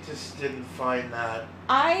 I just didn't find that.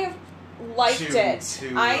 I liked it.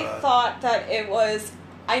 I thought that it was.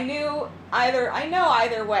 I know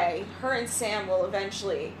either way, her and Sam will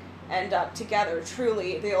eventually end up together.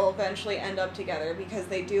 Truly, they'll eventually end up together because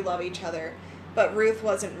they do love each other. But Ruth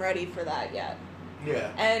wasn't ready for that yet.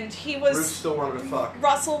 Yeah. And he was. Ruth still wanted to fuck.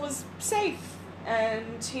 Russell was safe,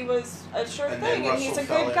 and he was a sure and thing, and he's a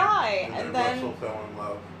good guy. And then Russell fell in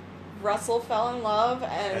love. Russell fell in love,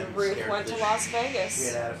 and Ruth went to Las Vegas.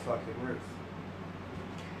 Shit out of fucking Ruth.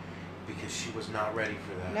 Because she was not ready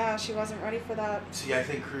for that. No, she wasn't ready for that. See, I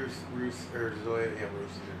think Ruth, or Zoya,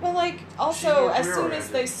 Ruth. Well, like, also, as soon as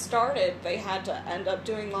they started, they had to end up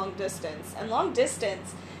doing long distance. And long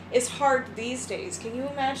distance is hard these days. Can you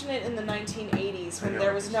imagine it in the 1980s when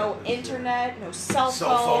there was no internet, no cell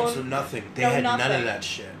phones, no nothing. They had none of that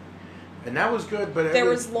shit. And that was good, but there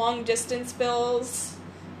was long distance bills.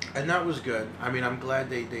 And that was good. I mean, I'm glad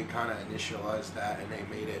they kind of initialized that and they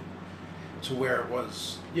made it to where it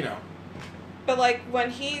was, you know. But, like,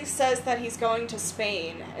 when he says that he's going to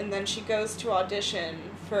Spain and then she goes to audition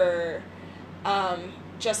for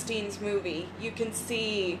Justine's movie, you can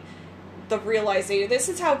see the realization. This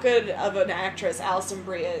is how good of an actress Allison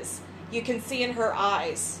Brie is. You can see in her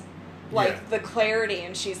eyes, like, the clarity,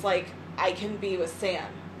 and she's like, I can be with Sam.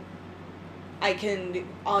 I can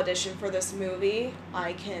audition for this movie.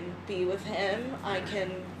 I can be with him. I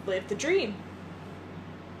can live the dream.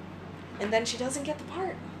 And then she doesn't get the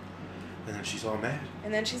part. And then she's all mad.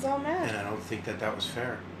 And then she's all mad. And I don't think that was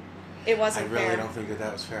fair. It wasn't fair. I really don't think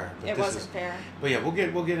that was fair. But it wasn't fair. But yeah, we'll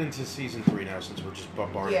get into season 3 now since we're just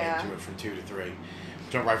bombarding into it from 2 to 3.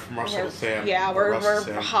 Jump right from Russell to Sam. Yeah, we're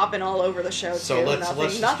hopping all over the show so too.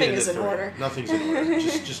 Let's nothing is in 3. order. Nothing's in order.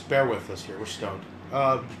 just bear with us here. We're stoned.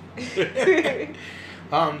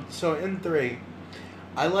 So in 3,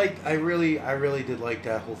 I really did like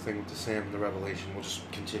that whole thing with the Sam and the Revelation. We'll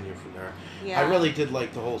just continue from there. Yeah. I really did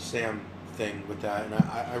like the whole Sam thing with that, and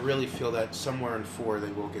I really feel that somewhere in 4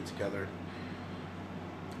 they will get together.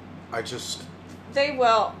 They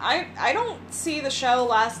will. I don't see the show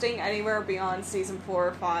lasting anywhere beyond season 4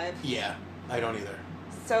 or 5. Yeah, I don't either.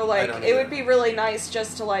 So like it would be really nice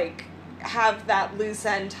just to like have that loose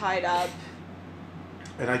end tied up.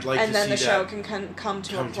 And I'd like to see that. And then the show can come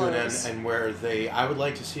to a close. An end, and where I would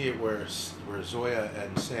like to see it where Zoya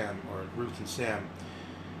and Sam, or Ruth and Sam,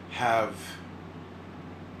 have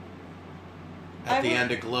at the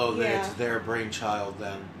end of GlOW that it's their brainchild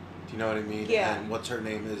then. Do you know what I mean? Yeah. And what's her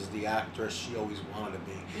name is the actress she always wanted to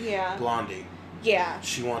be. Yeah. Blondie. Yeah.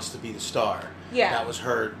 She wants to be the star. Yeah. That was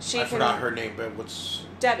her. I forgot her name, but what's...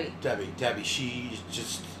 Debbie. Debbie. She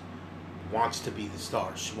just wants to be the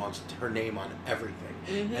star. She wants her name on everything.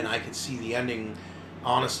 Mm-hmm. And I could see the ending,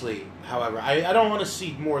 honestly. However, I don't want to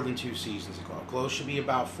see more than 2 seasons of GlOW. GlOW should be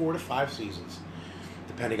about 4 to 5 seasons,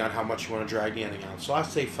 depending on how much you want to drag the ending out. So I'd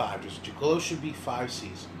say 5. Just GlOW should be 5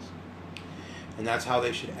 seasons. And that's how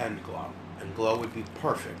they should end GlOW. And GlOW would be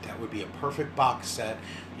perfect. That would be a perfect box set.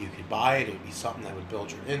 You could buy it. It would be something that would build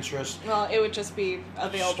your interest. Well, it would just be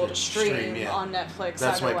available to stream on Netflix.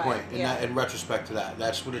 That's my point. Yeah. In retrospect to that,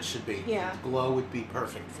 that's what it should be. Yeah. GlOW would be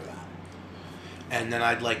perfect for that. And then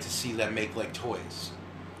I'd like to see them make like toys.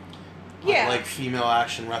 Yeah. Like female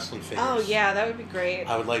action wrestling figures. Oh yeah, that would be great.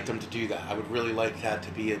 I would like them to do that. I would really like that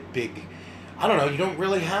to be a big... I don't know, you don't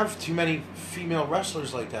really have too many female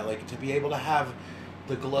wrestlers like that. Like, to be able to have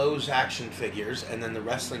the GlOW's action figures and then the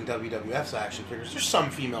wrestling WWF's action figures. There's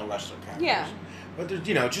some female wrestler characters. Yeah. But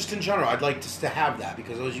there's, just in general, I'd like to have that,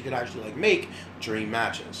 because those you could actually like make dream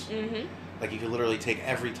matches. Mm-hmm. Like, you could literally take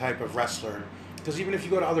every type of wrestler. Because even if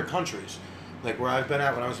you go to other countries, like where I've been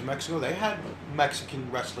at when I was in Mexico, they had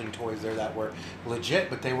Mexican wrestling toys there that were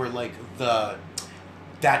legit, but they were like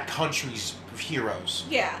that country's heroes.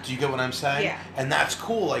 Yeah. Do you get what I'm saying? Yeah. And that's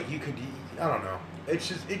cool. Like, you could, I don't know. It's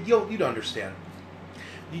just, you'd understand.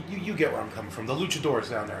 You get where I'm coming from. The luchadors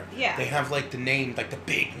down there. Yeah. They have like the name, like the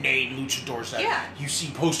big name luchadors that you see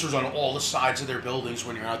posters on all the sides of their buildings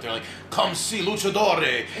when you're out there, like, come see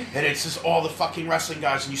luchadore. And it's just all the fucking wrestling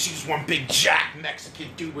guys, and you see this one big jack Mexican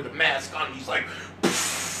dude with a mask on, and he's like,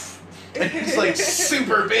 poof, and he's like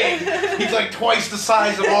super big. He's like twice the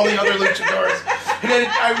size of all the other luchadors. And then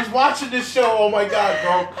I was watching this show, oh my god,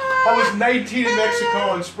 bro. I was 19 in Mexico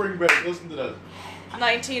on spring break. Listen to this.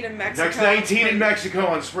 19 in Mexico. Next 19 in Mexico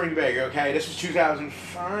on spring break, okay? This was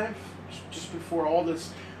 2005, just before all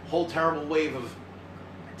this whole terrible wave of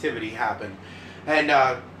activity happened. And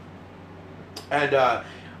I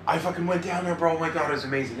fucking went down there, bro. Oh my god, it was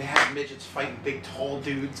amazing. They had midgets fighting big, tall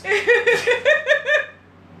dudes.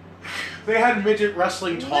 They had midget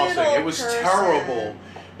wrestling tossing. It was terrible.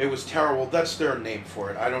 It was terrible. That's their name for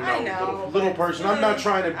it. I don't know. I know, little person. I'm not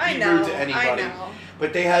trying to be rude to anybody. I know.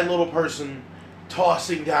 But they had little person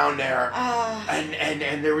tossing down there,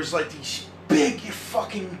 and there was like these big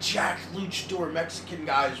fucking jacked luchador Mexican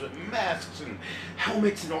guys with masks and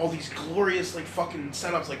helmets and all these glorious like fucking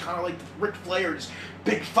setups, like kind of like Ric Flair's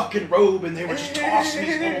big fucking robe, and they were just tossing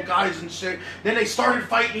these little guys and shit. Then they started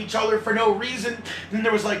fighting each other for no reason. Then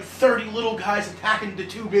there was like 30 little guys attacking the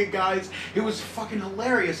 2 big guys. It was fucking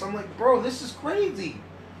hilarious. I'm like, bro, this is crazy.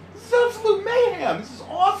 This is absolute mayhem. This is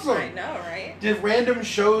awesome. I know, right? The random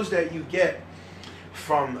shows that you get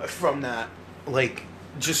from that, like,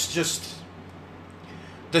 just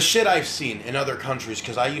the shit I've seen in other countries,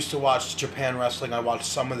 because I used to watch Japan wrestling. I watched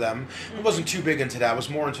some of them. I wasn't too big into that. I was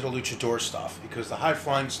more into the luchador stuff, because the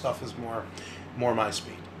high-flying stuff is more my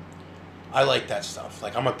speed. I like that stuff.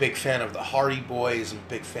 Like, I'm a big fan of the Hardy Boys. I'm a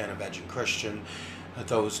big fan of Edge and Christian.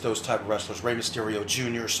 Those type of wrestlers. Rey Mysterio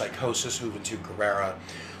Jr., Psychosis, Juventud Guerrera.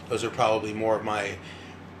 Those are probably more of my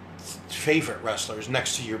favorite wrestlers,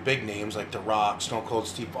 next to your big names like The Rock, Stone Cold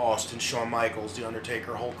Steve Austin, Shawn Michaels, The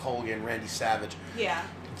Undertaker, Hulk Hogan, Randy Savage. Yeah.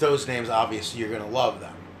 Those names, obviously, you're going to love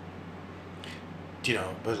them.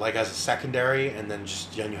 But like as a secondary, and then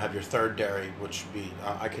you have your third dairy, which would be,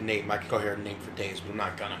 I could go here and name for days, but I'm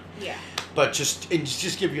not gonna. Yeah. But just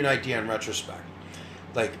give you an idea in retrospect.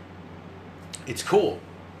 Like, It's cool.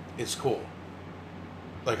 It's cool.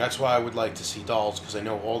 Like, that's why I would like to see dolls, because I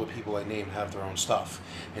know all the people I named have their own stuff.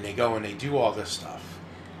 And they go and they do all this stuff.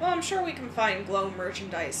 Well, I'm sure we can find GlOW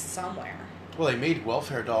merchandise somewhere. Well, they made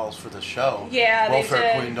welfare dolls for the show. Yeah, they did.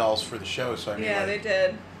 Welfare queen dolls for the show, so I mean, yeah, like, they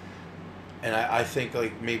did. And I think,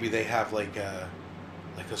 like, maybe they have, like a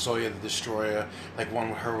Zoya the Destroyer, like one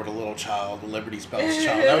with her with a little child, the Liberty's Bells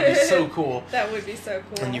child. That would be so cool. That would be so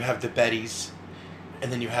cool. And you have the Bettys,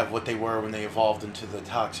 and then you have what they were when they evolved into the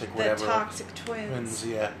toxic whatever. The toxic twins.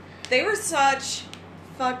 Yeah. They were such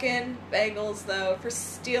fucking bagels, though, for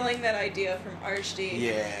stealing that idea from Archie.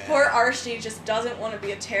 Yeah. Poor Archie just doesn't want to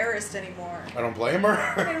be a terrorist anymore. I don't blame her.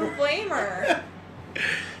 I don't blame her.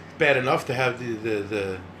 Bad enough to have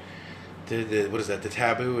the what is that, the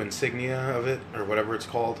taboo insignia of it, or whatever it's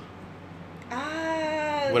called.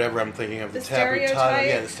 Whatever I'm thinking of. The taboo stereotype.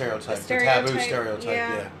 Yeah, the stereotype. The taboo stereotype,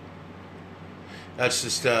 yeah. That's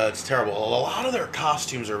just, it's terrible. A lot of their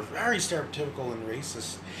costumes are very stereotypical and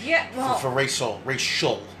racist. Yeah, well... For racial,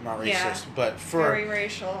 not racist. Yeah, but for... very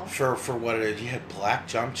racial. For what it is. You had Black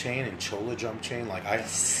Jump Chain and Chola Jump Chain. Like,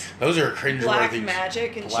 those are cringeworthy. Black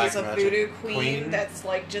Magic, and Black she's a Magic voodoo queen that's,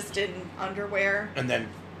 like, just in underwear. And then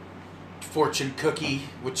Fortune Cookie,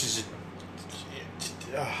 which is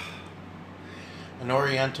an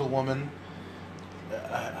Oriental woman.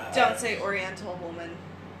 Don't say Oriental woman.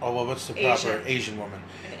 Oh, well, what's the proper Asian woman?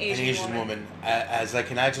 An Asian woman. As like,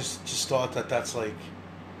 and I just thought that's like.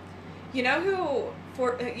 You know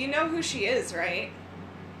who she is, right?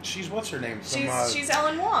 She's what's her name? She's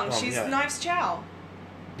Ellen Wong. She's Knives Chow.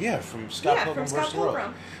 Yeah, from Scott Pilgrim vs. the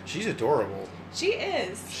World. She's adorable. She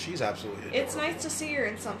is. She's absolutely adorable. It's nice to see her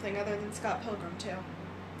in something other than Scott Pilgrim too.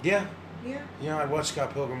 Yeah. Yeah. You know, I watched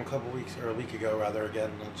Scott Pilgrim a week ago rather again.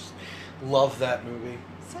 And I just love that movie.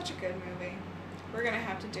 Such a good movie. We're gonna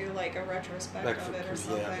have to do like a retrospect of it or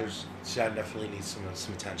something. Yeah, that definitely needs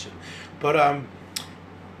some attention. But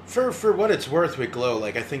for what it's worth with GlOW,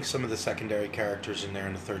 like I think some of the secondary characters in there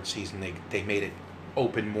in the third season, they made it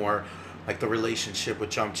open more, like the relationship with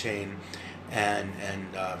Jump Chain and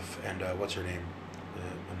what's her name,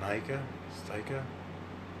 Naika,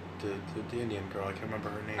 the Indian girl. I can't remember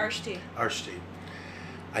her name. Arshti.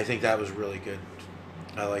 I think that was really good.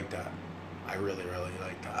 I like that. I really, really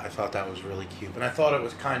liked that. I thought that was really cute. And I thought it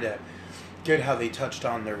was kind of good how they touched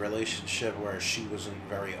on their relationship where she wasn't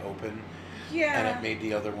very open. Yeah. And it made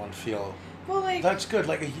the other one feel... Well, like... That's good.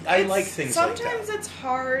 Like, I like things like that. Sometimes it's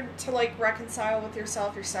hard to, like, reconcile with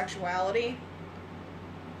yourself your sexuality.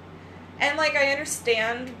 And, like, I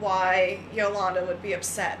understand why Yolanda would be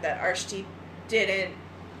upset that Arshti didn't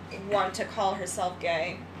want to call herself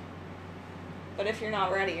gay. But if you're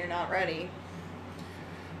not ready, you're not ready.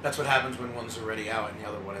 That's what happens when one's already out and the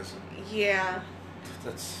other one isn't. Yeah.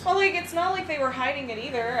 That's... Well, like, it's not like they were hiding it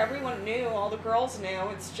either. Everyone knew. All the girls knew.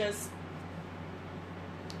 It's just...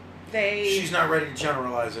 She's not ready to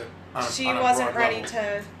generalize it. She wasn't ready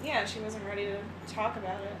to... Yeah, she wasn't ready to talk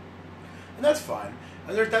about it. And that's fine.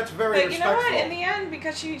 And that's very respectful. But you know what? In the end,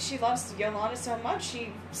 because she loves Yolanda so much,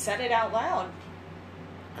 she said it out loud.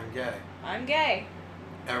 I'm gay. I'm gay.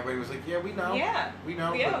 Everybody was like, yeah, we know. Yeah. We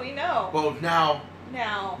know. Yeah, we know. Well, now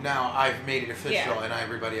I've made it official, and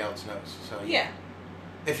everybody else knows. So yeah.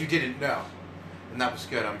 If you didn't know, and that was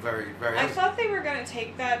good. I'm very, very... I thought they were going to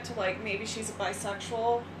take that to, like, maybe she's a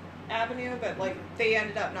bisexual avenue, but, like, they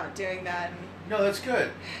ended up not doing that. And... No, that's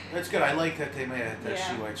good. That's good. I like that they made it that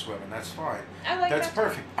she likes women. That's fine. I like that's that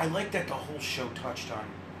perfect. I like that the whole show touched on...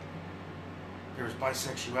 There was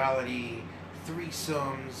bisexuality,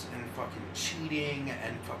 threesomes, and fucking cheating,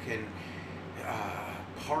 and fucking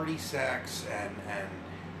party sex, and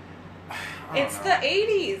it's the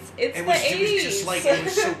 80s. It was 80s. It was just like, it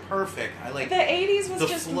was so perfect. I like the 80s was the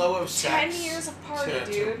just flow of 10 sex year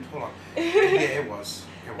party, dude. Hold on. Yeah, it was.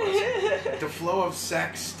 The flow of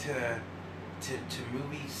sex to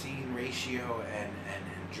movie scene ratio and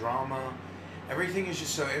drama. Everything is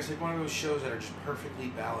just so... It's like one of those shows that are just perfectly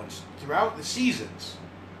balanced throughout the seasons.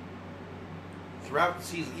 Throughout the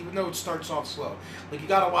season, even though it starts off slow. Like, you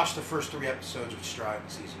gotta watch the first 3 episodes with Strive in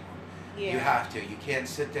season 1. Yeah. You have to. You can't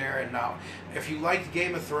sit there and not... If you like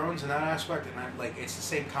Game of Thrones in that aspect, and that, like, it's the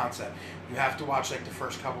same concept. You have to watch, like, the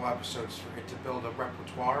first couple episodes for it to build a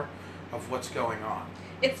repertoire of what's going on.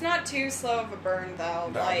 It's not too slow of a burn,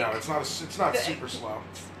 though. No, it's not super slow.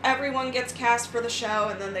 Everyone gets cast for the show,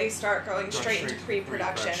 and then they start going straight into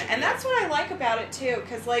pre-production. And that's what I like about it, too,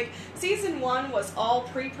 because, like, Season 1 was all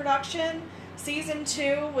pre-production. Season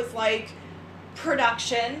 2 was, like,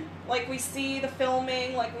 production. Like, we see the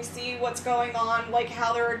filming, like, we see what's going on, like,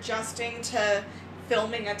 how they're adjusting to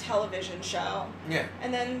filming a television show. Yeah.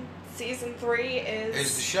 And then season 3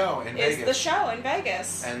 is the show in Vegas. Is the show in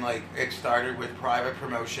Vegas. And, like, it started with private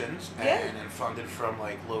promotions and funded from,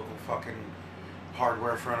 like, local fucking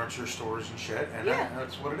hardware furniture stores and shit. And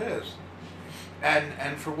that's what it is.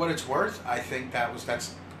 And for what it's worth, I think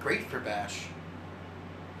that's great for Bash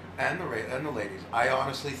and the ladies. I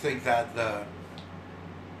honestly think that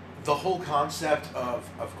the whole concept of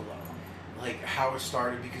GlOW, like how it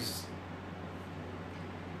started, because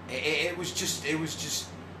it was just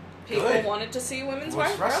people good. wanted to see women's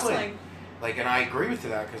wrestling. Like, and I agree with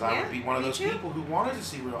that, because I would be one of those people who wanted to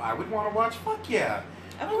see real. I would want to watch. Fuck yeah!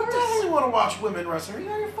 Of I would course. definitely want to watch women wrestling. Are you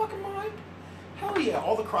out of your fucking mind? Hell yeah!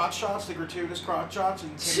 All the crotch shots, the gratuitous crotch shots,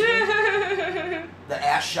 and the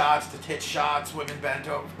ass shots, the tit shots, women bent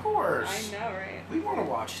over. Of course. I know, right? We want to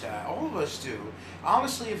watch that. All of us do.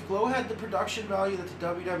 Honestly, if GlOW had the production value that the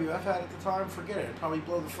WWF had at the time, forget it. It'd probably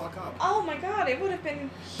blow the fuck up. Oh my god, it would have been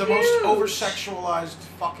the huge. most over-sexualized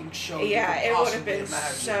fucking show you could it would have been imagine.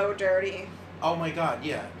 so dirty. Oh my god,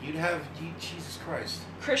 yeah. Jesus Christ.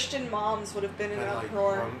 Christian moms would have been in an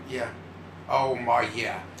uproar. Yeah. Oh my,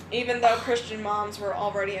 yeah. Even though Christian moms were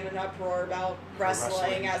already in an uproar about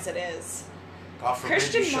wrestling as it is. God forbid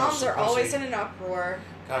Christian moms are always in an uproar.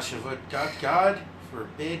 God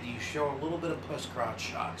forbid you show a little bit of puss crotch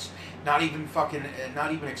shots. Not even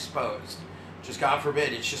exposed. Just God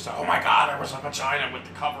forbid, it's just, oh my god, there was a vagina with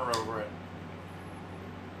the cover over it.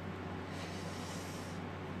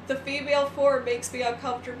 The female form makes me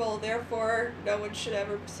uncomfortable, therefore no one should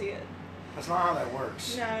ever see it. That's not how that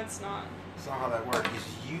works. No, it's not. That's not how that works.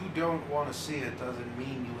 If you don't want to see it, doesn't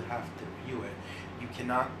mean you have to view it. You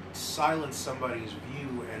cannot silence somebody's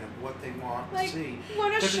view and what they want to see.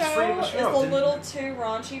 When a show is a little too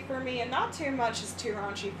raunchy for me, and not too much is too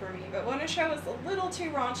raunchy for me, but when a show is a little too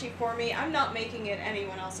raunchy for me, I'm not making it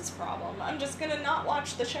anyone else's problem. I'm just going to not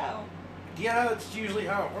watch the show. Yeah, that's usually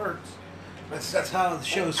how it works. That's how the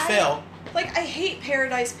shows fail. I hate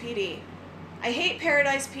Paradise PD. I hate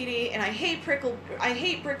Paradise PD, and I hate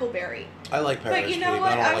Brickleberry. I like Paradise PD. But you know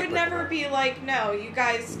what? I would never be like, no, you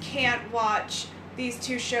guys can't watch these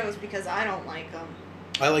two shows because I don't like them.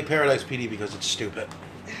 I like Paradise PD because it's stupid.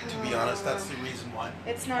 To be honest, that's the reason why.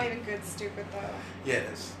 It's not even good stupid, though. Yeah,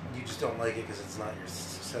 it is. You just don't like it because it's not your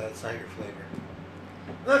flavor.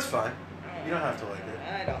 That's fine. You don't have to like it.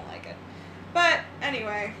 I don't like it. But,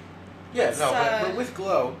 anyway. Yeah, but with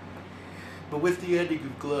GlOW... But with the ending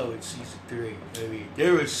of GlOW in season 3, I mean,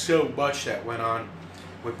 there was so much that went on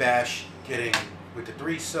with Bash getting with the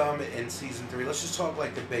threesome in season 3. Let's just talk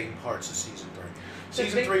like the big parts of season 3.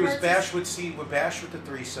 Season 3 was Bash with the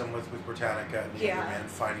threesome with Britannica and the other man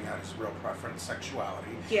finding out his real preference,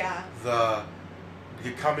 sexuality. Yeah. The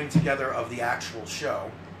coming together of the actual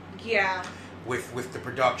show. Yeah. With the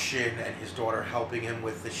production and his daughter helping him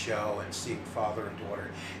with the show and seeing father and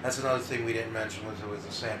daughter. That's another thing we didn't mention was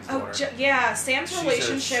Sam's daughter. Sam's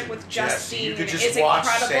relationship with Justine is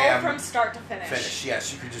incredible Sam from start to finish.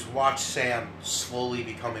 Yes, you could just watch Sam slowly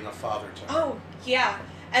becoming a father to her. Oh, yeah.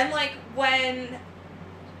 And like when...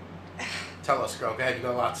 Tell us, girl. Go ahead, you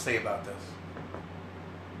got a lot to say about this.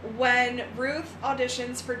 When Ruth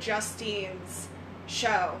auditions for Justine's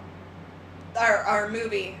show, our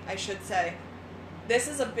movie, I should say, this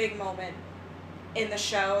is a big moment in the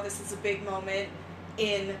show. This is a big moment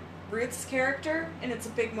in Ruth's character, and it's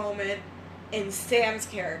a big moment in Sam's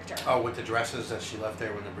character. Oh, with the dresses that she left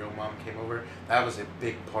there when the real mom came over? That was a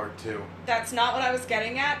big part, too. That's not what I was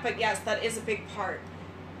getting at, but yes, that is a big part.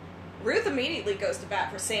 Ruth immediately goes to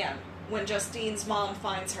bat for Sam when Justine's mom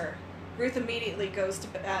finds her. Ruth immediately goes to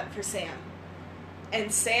bat for Sam.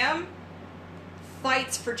 And Sam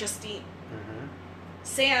fights for Justine. Mm-hmm.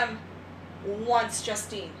 Sam wants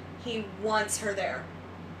Justine. He wants her there.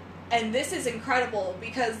 And this is incredible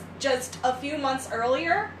because just a few months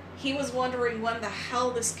earlier, he was wondering when the hell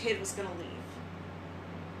this kid was going to leave.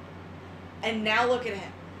 And now look at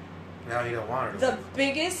him. Now he don't want her to The leave.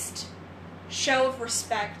 biggest show of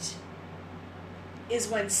respect is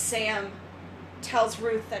when Sam tells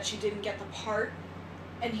Ruth that she didn't get the part,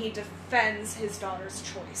 and he defends his daughter's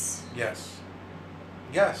choice. Yes.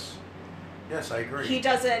 Yes. Yes, I agree. He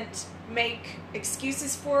doesn't make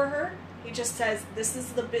excuses for her. He just says, "This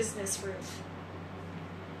is the business, Ruth.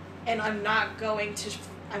 And I'm not going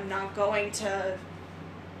to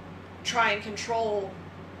try and control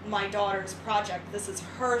my daughter's project. This is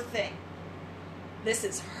her thing. This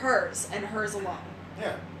is hers and hers alone."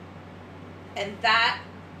 Yeah. And that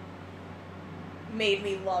made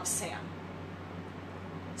me love Sam.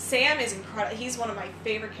 Sam is incredible. He's one of my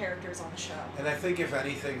favorite characters on the show. And I think if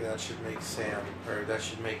anything, that should make Sam, or that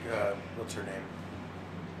should make, what's her name?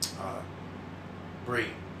 Brie.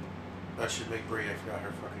 That should make Brie. I forgot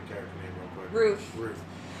her fucking character name real quick. Ruth.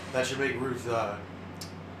 That should make Ruth.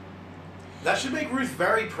 That should make Ruth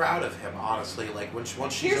very proud of him. Honestly, like once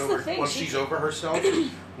she's over herself.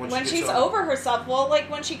 When she's over herself. Well, like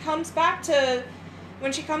when she comes back to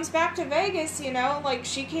Vegas, you know, like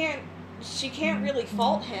she can't really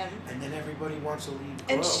fault him. And then everybody wants to leave.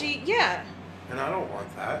 GlOW. And And I don't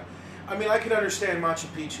want that. I mean, I could understand Machu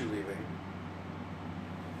Picchu leaving.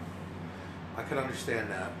 I could understand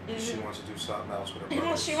that. Mm-hmm. She wants to do something else with her brothers.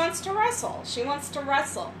 Well, she wants to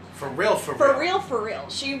wrestle. For real.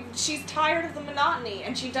 She's tired of the monotony,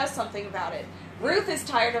 and she does something about it. Ruth is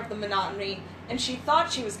tired of the monotony, and she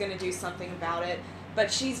thought she was going to do something about it,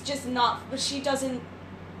 but she's just not. But she doesn't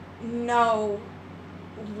know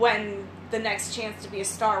when the next chance to be a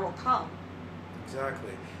star will come.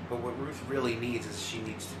 Exactly. But what Ruth really needs is she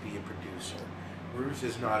needs to be a producer. Ruth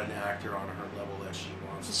is not an actor on her level that she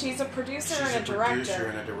wants. She's a producer and a director. She's a producer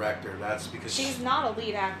and a director. That's because she's not a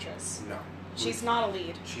lead actress. No. She's not a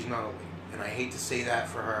lead. She's not a lead. And I hate to say that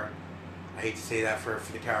for her. I hate to say that for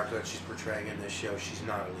the character that she's portraying in this show. She's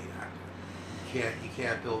not a lead actor. You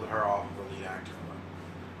can't build her off of a lead actor.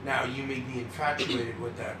 Now, you may be infatuated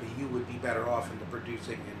with that, but you would be better off in the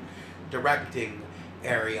producing and directing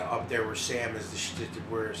area up there where Sam is the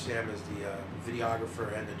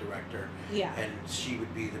videographer and the director. Yeah. And she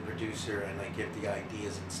would be the producer and like give the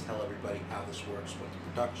ideas and tell everybody how this works, what the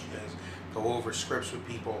production is, go over scripts with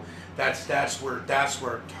people. That's where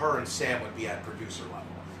her and Sam would be at producer level.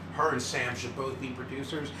 Her and Sam should both be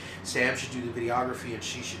producers. Sam should do the videography and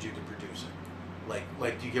she should do the producing.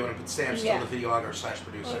 Like do you get what I'm saying? Sam's still the videographer /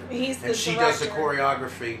 producer. He's the and she director. does the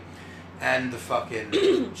choreography and the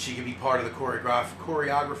fucking she could be part of the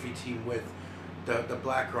choreography team with the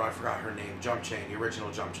black girl, I forgot her name, Jump Chain, the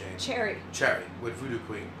original Jump Chain. Cherry with Voodoo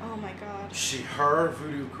Queen. Oh my god. Her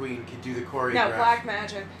Voodoo Queen could do the choreography. No, Black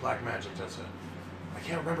Magic. Black Magic, that's it. I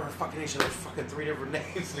can't remember her fucking name. She has fucking 3 different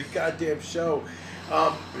names in the goddamn show.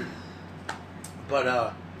 I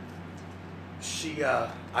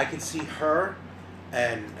could see her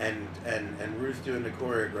and Ruth doing the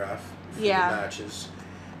choreograph for the matches,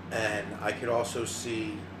 and I could also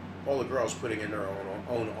see all the girls putting in their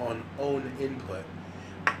own input.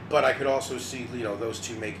 But I could also see those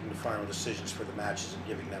two making the final decisions for the matches and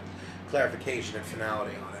giving them clarification and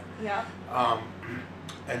finality on it. Yeah.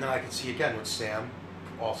 And then I could see again with Sam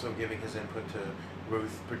also giving his input to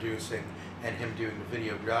Ruth producing and him doing the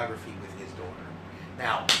videography with his daughter.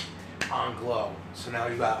 Now, on GlOW. So now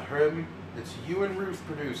you got him, it's you and Ruth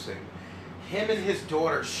producing, him and his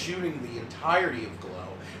daughter shooting the entirety of GlOW.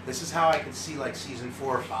 This is how I could see like season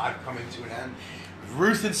 4 or 5 coming to an end.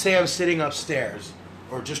 Ruth and Sam sitting upstairs,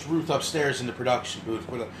 or just Ruth upstairs in the production booth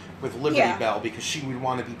with Liberty Bell, because she would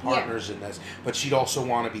want to be partners in this, but she'd also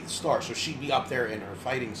want to be the star. So she'd be up there in her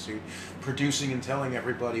fighting suit, producing and telling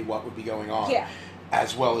everybody what would be going on,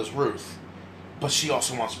 as well as Ruth. But she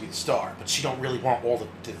also wants to be the star. But she don't really want all the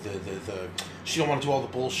she don't want to do all the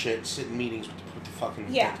bullshit and sit in meetings with the fucking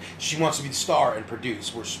thing. She wants to be the star and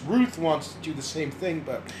produce. Where Ruth wants to do the same thing,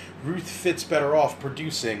 but Ruth fits better off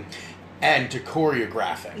producing and to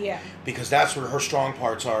choreographing. Yeah. Because that's where her strong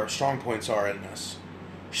points are in this.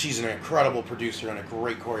 She's an incredible producer and a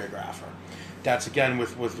great choreographer. That's again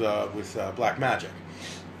with Black Magic.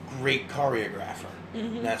 Great choreographer.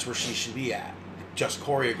 Mm-hmm. That's where she should be at. Just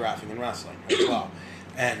choreographing and wrestling as well.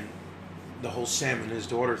 And the whole Sam and his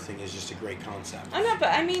daughter thing is just a great concept. I know, but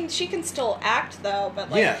I mean, she can still act though,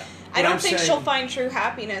 but like, I don't think she'll find true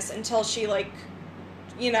happiness until she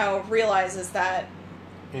realizes that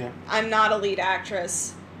I'm not a lead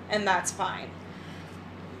actress, and that's fine.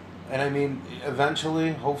 And I mean,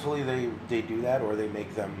 eventually, hopefully they do that, or they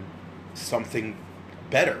make them something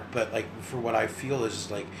better. But like, for what I feel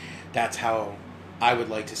is like, that's how I would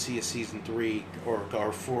like to see a season 3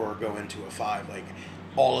 or 4 go into a 5. Like,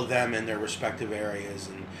 all of them in their respective areas,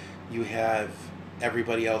 and you have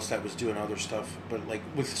everybody else that was doing other stuff, but like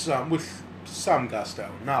with some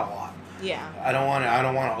gusto, not a lot. Yeah. I don't want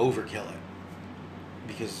to overkill it,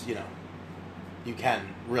 because you can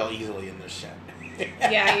real easily in this shit.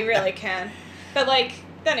 Yeah, you really can. But like,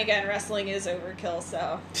 then again, wrestling is overkill,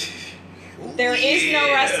 so there is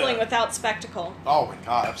no wrestling without spectacle. Oh my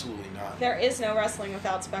god, absolutely not. There is no wrestling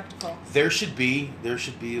without spectacle. There should be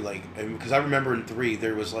like, because I remember in 3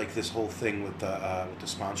 there was like this whole thing with the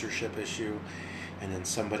sponsorship issue, and then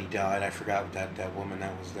somebody died. I forgot that woman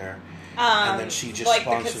that was there. And then she just like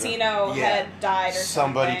the casino had died or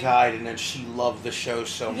somebody something. died, and then she loved the show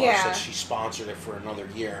so much that she sponsored it for another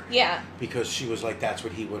year. Yeah. Because she was like, that's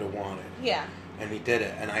what he would have wanted. Yeah. And he did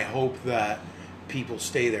it. And I hope that people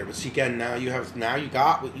stay there. But see, again, now you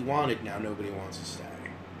got what you wanted. Now nobody wants to stay.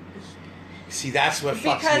 See, that's what fucks me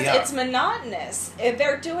up. Because it's monotonous.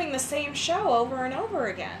 They're doing the same show over and over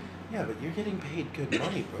again. Yeah, but you're getting paid good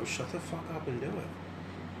money, bro. Shut the fuck up and do it.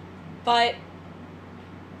 But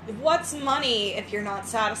what's money if you're not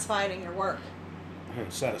satisfied in your work?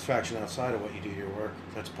 Satisfaction outside of what you do your work.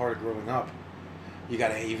 That's part of growing up. You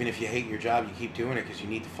gotta, even if you hate your job, you keep doing it because you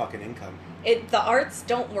need the fucking income. The arts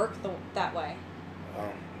don't work that way.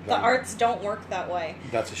 The arts don't work that way.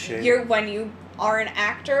 That's a shame. When you are an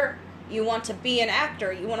actor, you want to be an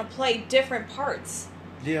actor. You want to play different parts.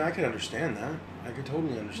 Yeah, I can understand that. I can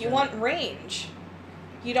totally understand. You want range.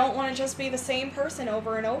 You don't want to just be the same person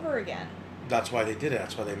over and over again. That's why they did it.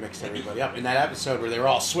 That's why they mixed everybody up. In that episode where they were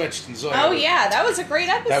all switched. And so yeah, that was a great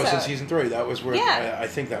episode. That was in season 3. That was where, I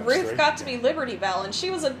think that was Ruth 3. got to be Liberty Bell, and she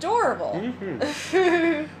was adorable.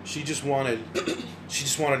 Mm-hmm. She just wanted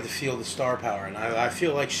to feel the star power, and I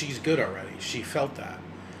feel like she's good already. She felt that,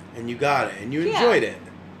 and you got it, and you enjoyed it.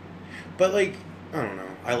 But, like, I don't know.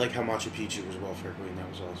 I like how Machu Picchu was welfare queen. That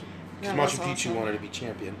was awesome. Because Machu Picchu wanted to be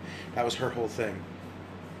champion. That was her whole thing.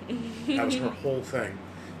 That was her whole thing.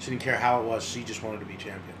 She didn't care how it was. She just wanted to be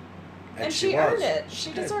champion. And she earned it.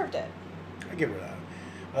 She deserved it. I give her that.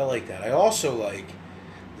 I like that. I also like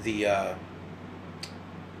the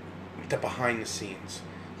behind the scenes.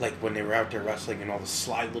 Like when they were out there wrestling and all the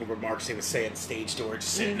sly little remarks they would say at the stage door,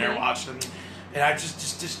 just sitting there watching them. And I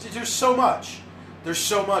just there's so much. There's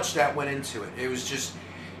so much that went into it. It was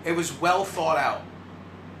well thought out.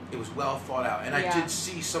 It was well thought out. And I did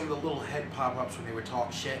see some of the little head pop-ups when they would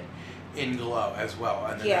talk shit in GlOW as well.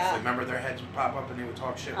 And then remember their heads would pop up and they would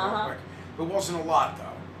talk shit real quick. It wasn't a lot,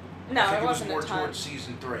 though. No, I think it wasn't was more a ton. towards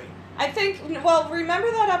season 3. I think,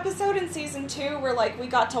 remember that episode in season 2 where, like, we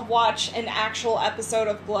got to watch an actual episode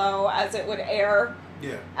of GlOW as it would air?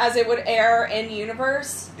 Yeah. As it would air in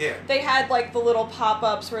universe? Yeah. They had, like, the little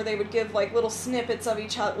pop-ups where they would give, like, little snippets of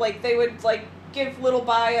each other. Like, they would, like, give little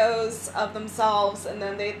bios of themselves, and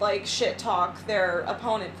then they'd, like, shit-talk their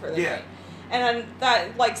opponent for the night. And then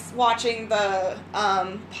that, like, watching the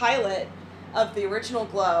pilot of the original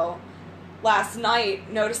GlOW last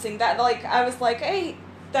night, noticing that, like, I was like, hey,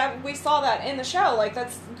 that we saw that in the show. Like,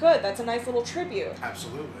 that's good. That's a nice little tribute.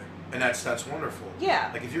 Absolutely. And that's wonderful. Yeah.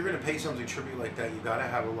 Like, if you're going to pay something tribute like that, you got to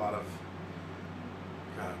have a lot of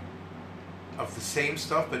the same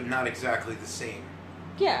stuff, but not exactly the same.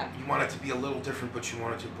 Yeah. You want it to be a little different, but you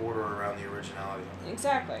want it to border around the originality of it.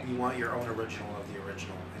 Exactly. You want your own original of the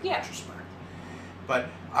original in retrospect. But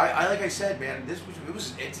I like I said, man, it's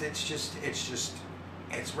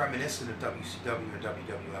reminiscent of WCW and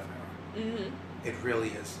WWF era. Mm-hmm. It really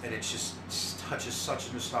is, and it just touches such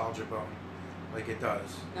a nostalgia bone, like it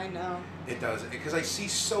does. I know. It does, because I see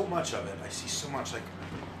so much of it. I see so much, like,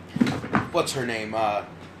 what's her name?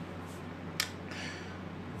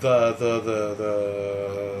 The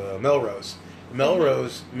Melrose.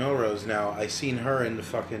 Melrose. Now I seen her in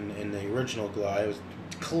the original GlOW. I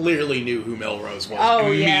clearly knew who Melrose was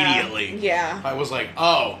immediately. Yeah. I was like,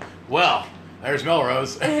 oh well, there's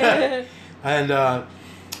Melrose, and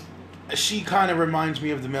she kind of reminds me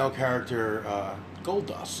of the male character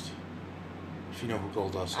Goldust. If you know who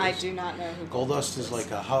Goldust is. I do not know who Goldust is.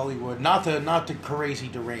 Like a Hollywood, not the crazy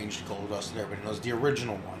deranged Goldust that everybody knows. The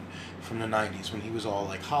original one from the 90s when he was all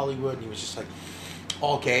like Hollywood and he was just like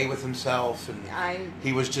all gay with himself and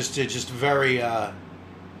he was just very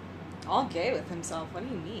all gay with himself. What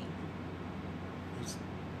do you mean? He's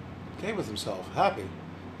gay with himself, happy.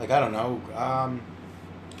 Like I don't know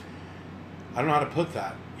how to put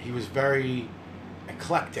that. He was very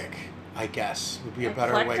eclectic, I guess would be a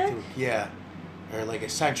better way to or like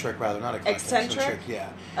eccentric rather, not eclectic. Eccentric, yeah.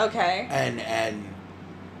 Okay. And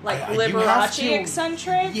like Liberace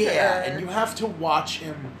eccentric? Yeah, and you have to watch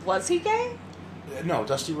him. Was he gay? No,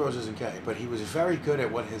 Dusty Rhodes isn't gay, but he was very good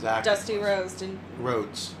at what his acting Dusty was.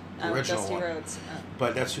 Rhodes, the original Dusty one. Rhodes.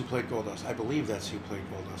 But that's who played Goldust. I believe that's who played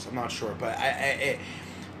Goldust. I'm not sure, but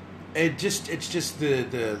it's just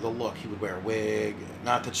the look. He would wear a wig.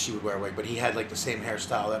 Not that she would wear a wig, but he had like the same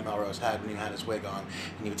hairstyle that Melrose had when he had his wig on,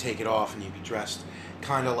 and he would take it off and he'd be dressed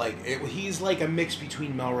kind of like he's like a mix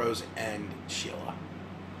between Melrose and Sheila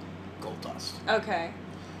Goldust. Okay.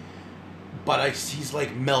 But he's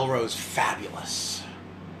like Melrose fabulous.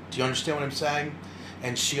 Do you understand what I'm saying?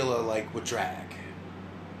 And Sheila like would drag.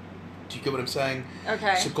 Do you get what I'm saying?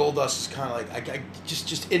 Okay. So Goldust is kind of like I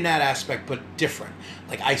just in that aspect, but different.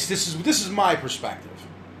 Like this is my perspective.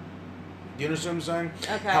 Do you understand what I'm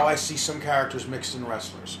saying? Okay. How I see some characters mixed in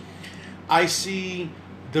wrestlers. I see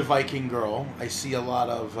the Viking girl. I see a lot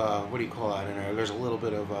of what do you call that in there? There's a little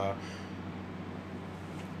bit of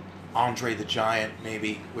Andre the Giant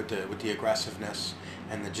maybe with the aggressiveness,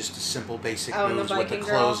 and just the simple basic and moves the with the Viking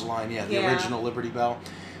girl? clothesline. Yeah, the Yeah. original Liberty Bell.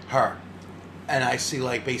 Her. And I see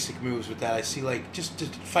like basic moves with that. I see like just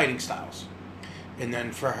fighting styles. And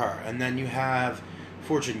then for her. And then you have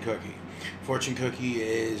Fortune Cookie. Fortune Cookie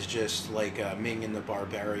is just like Ming and the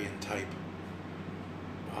Barbarian type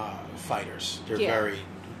fighters. They're very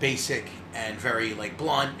basic and very like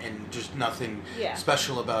blunt and just nothing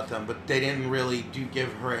special about them. But they didn't really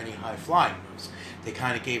give her any high flying moves. They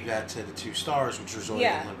kind of gave that to the two stars, which was Zoya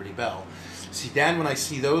and Liberty Bell. See, then when I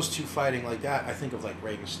see those two fighting like that, I think of like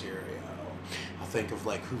Rey Mysterio. I'll think of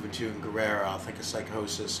like Juventud and Guerrero. I'll think of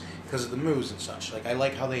Psychosis because of the moves and such. Like I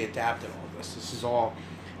like how they adapted all of this. This is all,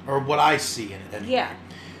 or what I see in it. Anyway. Yeah.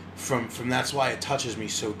 From that's why it touches me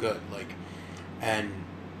so good. Like, and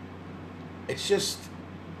it's just,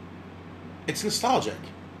 it's nostalgic.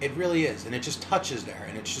 It really is, and it just touches there,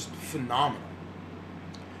 and it's just phenomenal.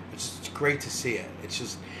 It's just great to see it. It's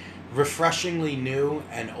just refreshingly new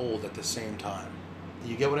and old at the same time.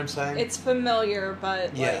 You get what I'm saying? It's familiar,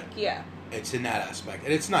 but it's in that aspect,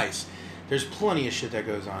 and it's nice. There's plenty of shit that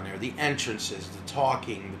goes on there. The entrances, the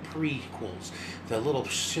talking, the prequels, the little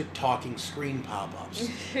shit-talking screen pop-ups.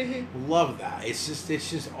 Love that. It's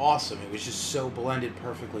just awesome. It was just so blended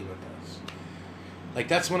perfectly with this. Like,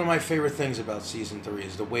 that's one of my favorite things about Season 3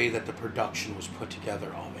 is the way that the production was put together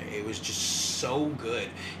of it. It was just so good.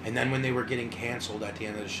 And then when they were getting canceled at the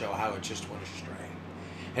end of the show, how it just went astray.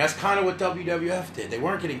 And that's kind of what WWF did. They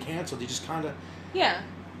weren't getting canceled. They just kind of... Yeah.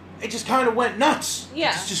 It just kind of went nuts.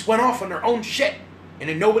 Yeah. It just went off on their own shit. And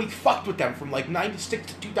then nobody fucked with them from like 96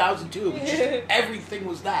 to 2002. It was just, everything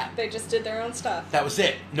was that. They just did their own stuff. That was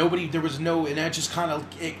it. There was no, and that just kind of,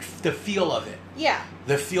 the feel of it. Yeah.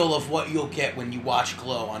 The feel of what you'll get when you watch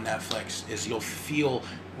GlOW on Netflix is you'll feel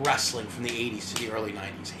wrestling from the 80s to the early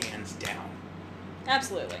 90s, hands down.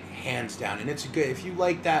 Absolutely. Hands down. And it's good. If you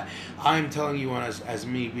like that, I'm telling you, as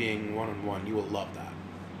me being one-on-one, you will love that.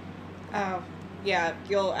 Oh, yeah.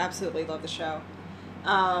 You'll absolutely love the show.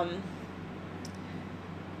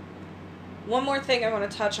 One more thing I want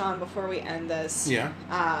to touch on before we end this. Yeah.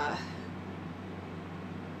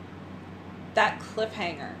 That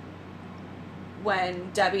cliffhanger when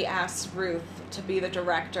Debbie asks Ruth to be the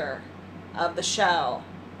director of the show,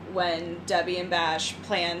 when Debbie and Bash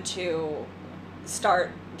plan to start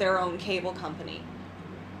their own cable company.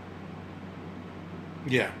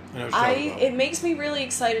 Yeah. It makes me really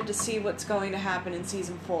excited to see what's going to happen in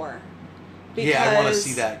season 4. Because I want to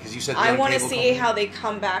see that, because you said I want to see how they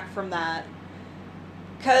come back from that.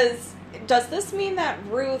 Because, does this mean that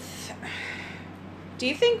Ruth... Do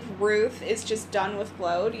you think Ruth is just done with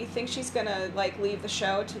GlOW? Do you think she's going to, leave the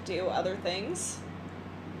show to do other things?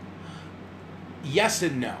 Yes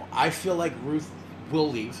and no. I feel like Ruth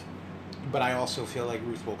will leave, but I also feel like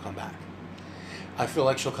Ruth will come back. I feel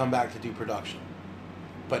like she'll come back to do production,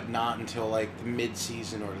 but not until, the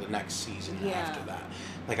mid-season or the next season after that.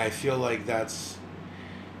 I feel like that's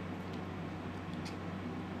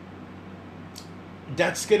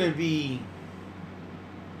going to be...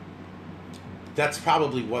 That's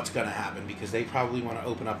probably what's going to happen, because they probably want to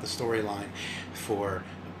open up the storyline for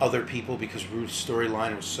other people, because Ruth's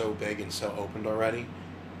storyline was so big and so opened already.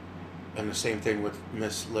 And the same thing with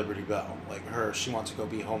Miss Liberty Bell. She wants to go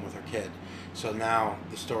be home with her kid. So now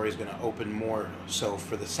the story is going to open more so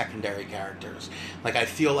for the secondary characters. I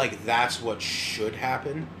feel like that's what should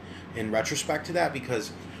happen in retrospect to that,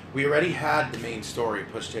 because we already had the main story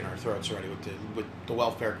pushed in our throats already with the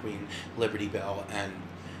Welfare Queen, Liberty Bell, and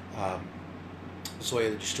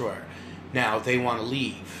Zoya the Destroyer. Now they want to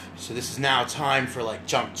leave. So this is now time for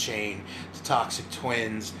Jump Chain, the Toxic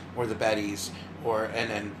Twins, or the Bettys,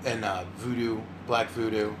 and Voodoo, Black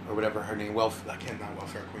Voodoo, or whatever her name. Not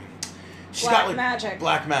Welfare Queen. She's got Magic.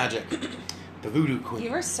 Black Magic. The Voodoo Queen.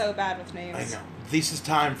 You are so bad with names. I know. This is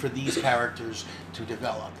time for these characters to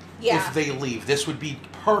develop. Yeah. If they leave, this would be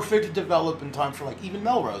perfect to develop in time for even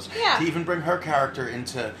Melrose. Yeah. To even bring her character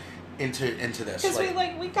into this. Because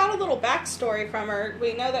we got a little backstory from her.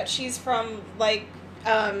 We know that she's from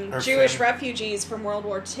Jewish refugees from World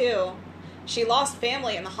War II. She lost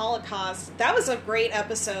family in the Holocaust. That was a great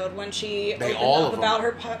episode when she opened up about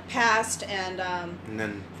her past and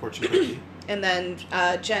then Fortune Cookie. And then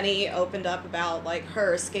Jenny opened up about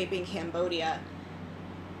her escaping Cambodia.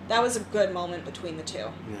 That was a good moment between the two.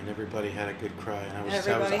 And everybody had a good cry,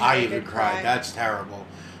 and I even cried. That's terrible.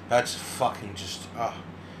 That's fucking just.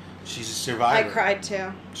 She's a survivor. I cried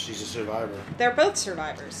too. She's a survivor. They're both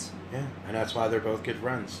survivors. Yeah, and that's why they're both good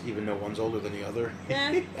friends, even though one's older than the other.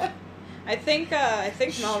 Yeah. I think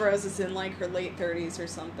Melrose is in her late 30s or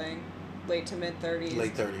something. late to mid 30s.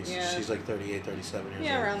 Late 30s. Yeah. She's like 38, 37 years old.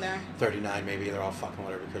 Yeah, around there. 39 maybe. They're all fucking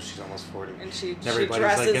whatever because she's almost 40. And she everybody's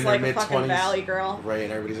dresses like a fucking mid-20s. valley girl. Right,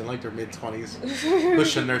 and everybody's in like their mid-20s,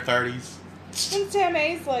 pushing their 30s. And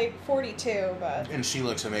Tamay's like 42, but... And she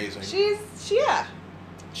looks amazing. Yeah.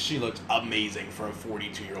 She looks amazing for a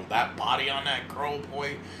 42-year-old. That body on that girl,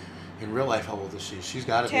 boy. In real life, how old is she? She's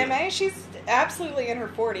got to be... Tamay, she's absolutely in her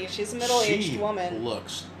 40s. She's a middle-aged woman. She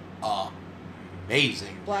looks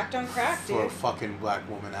amazing. Black don't crack, dude. For a fucking black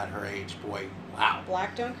woman at her age, boy. Wow.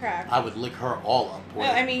 Black don't crack. I would lick her all up, boy.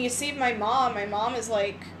 I mean, you see my mom. My mom is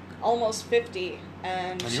like almost 50,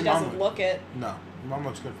 and she doesn't look it. No. Your mom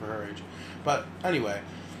looks good for her age. But anyway,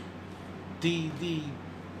 the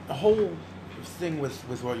whole thing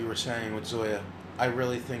with what you were saying with Zoya, I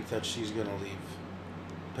really think that she's going to leave.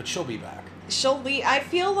 But she'll be back. She'll leave. I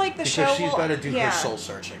feel like the show will... Because she's got to do her soul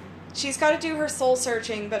searching. She's got to do her soul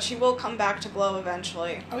searching, but she will come back to GlOW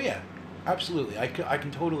eventually. Oh, yeah. Absolutely. I can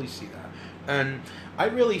totally see that. And I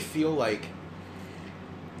really feel like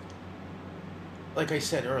I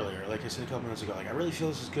said earlier, like I said a couple minutes ago, like I really feel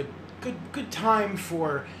this is good time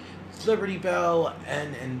for Liberty Bell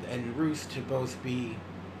and Ruth to both be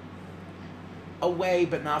away,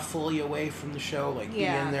 but not fully away from the show. Like, be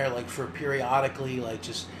in there, like, for periodically, like,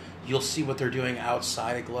 just, you'll see what they're doing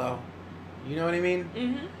outside of GlOW. You know what I mean?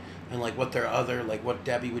 Mm-hmm. And, like, what their other, like, what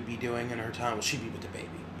Debbie would be doing in her time. Well, she'd be with the baby.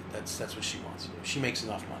 That's what she wants to do. She makes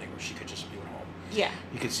enough money where she could just be at home. Yeah.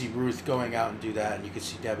 You could see Ruth going out and do that, and you could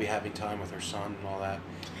see Debbie having time with her son and all that.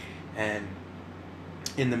 And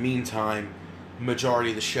in the meantime, majority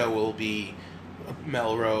of the show will be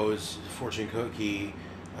Melrose, Fortune Cookie,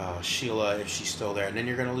 Sheila, if she's still there, and then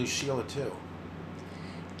you're going to lose Sheila too.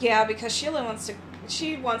 Yeah, because Sheila wants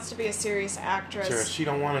to be a serious actress. Sure, she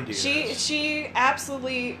don't want to do that. She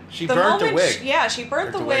absolutely... She burnt the wig. She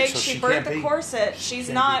burnt the wig. So she burnt the corset. She's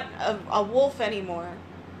not a wolf anymore.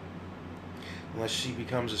 Unless she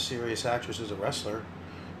becomes a serious actress as a wrestler.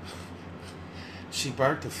 She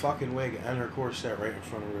burnt the fucking wig and her corset right in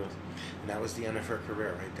front of Ruth. And that was the end of her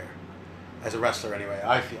career right there. As a wrestler, anyway,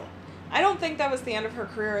 I feel. I don't think that was the end of her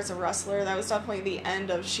career as a wrestler. That was definitely the end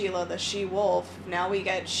of Sheila the she-wolf. Now we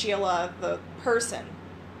get Sheila the person.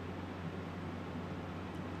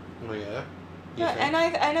 Oh, yeah? Yeah, and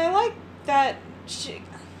I like that she's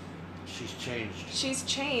changed. She's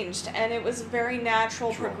changed, and it was very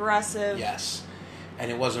natural, progressive. Yes.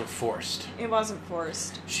 And it wasn't forced. It wasn't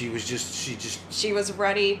forced. She was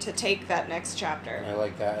ready to take that next chapter. I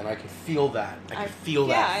like that, and I could feel that. I could feel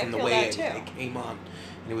that from the way it came on.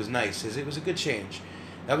 And it was nice. It was a good change.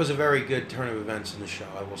 That was a very good turn of events in the show,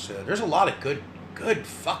 I will say that. There's a lot of good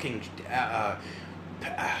fucking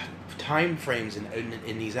time frames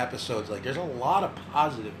in these episodes. Like, there's a lot of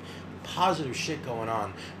positive shit going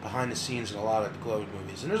on behind the scenes in a lot of GlOW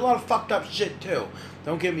movies. And there's a lot of fucked up shit, too.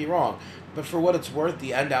 Don't get me wrong. But for what it's worth,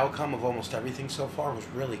 the end outcome of almost everything so far was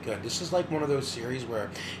really good. This is like one of those series where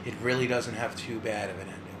it really doesn't have too bad of an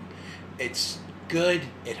ending. It's good,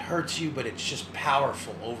 it hurts you, but it's just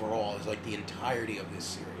powerful overall. It's like the entirety of this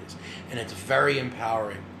series. And it's very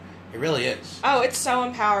empowering. It really is. Oh, it's so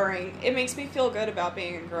empowering. It makes me feel good about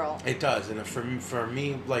being a girl. It does. And for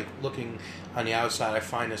me, like, looking on the outside, I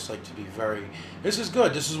find this, like, to be very... This is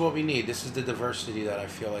good. This is what we need. This is the diversity that I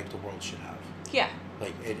feel like the world should have. Yeah.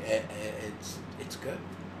 Like, it's good.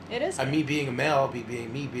 It is. Me being a male,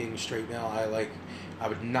 me being a straight male, I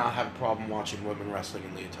would not have a problem watching women wrestling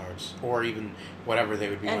in leotards. Or even whatever they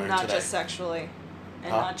would be wearing today. And not just sexually.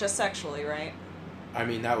 Not just sexually, right? I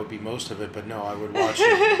mean, that would be most of it, but no, I would watch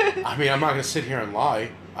it. I mean, I'm not going to sit here and lie.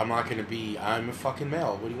 I'm not going to be, I'm a fucking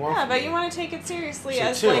male. What do you want from me? Yeah, but you want to take it seriously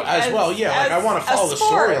I want to follow the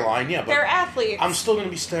storyline, yeah. But they're athletes. I'm still going to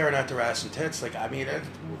be staring at their ass and tits. Like, I mean,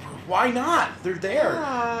 why not? They're there.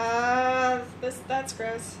 That's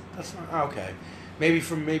gross. That's not, okay. Maybe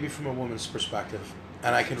from a woman's perspective.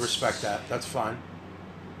 And I can respect that. That's fine.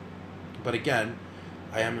 But again,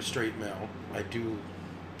 I am a straight male. I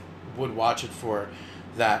would watch it for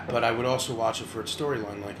that, but I would also watch it for its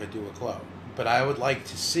storyline like I do with GlOW. But I would like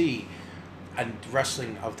to see a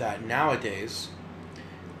wrestling of that nowadays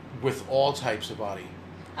with all types of body.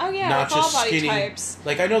 Oh yeah, not with just all body skinny types.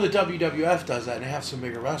 Like, I know the WWF does that and they have some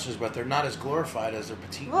bigger wrestlers, but they're not as glorified as their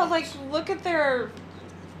petite ones. Like, look at their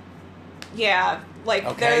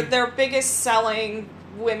their biggest selling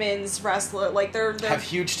women's wrestler, like they're have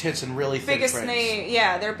huge tits and really thick biggest frames.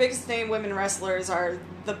 Their biggest name women wrestlers are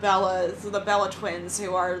the Bella twins,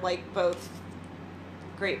 who are like both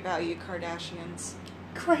great value Kardashians.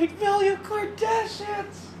 Great value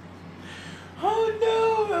Kardashians. Oh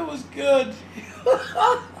no, that was good.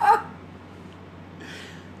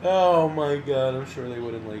 Oh my god, I'm sure they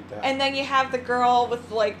wouldn't like that. And then you have the girl with,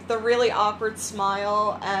 like, the really awkward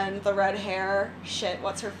smile and the red hair. Shit,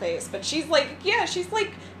 what's her face? But she's like, she's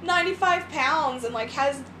like 95 pounds and, like,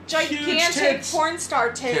 has gigantic porn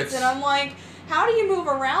star tits. And I'm like, how do you move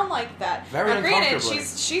around like that? Very granted,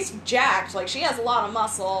 she's jacked. Like, she has a lot of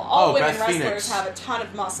muscle. All women Beth wrestlers Phoenix. have a ton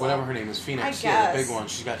of muscle. Whatever her name is, Phoenix. I guess. The big one.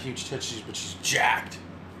 She's got huge tits, but she's jacked.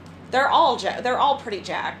 They're all pretty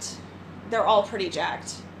jacked. They're all pretty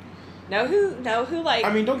jacked. Know who like...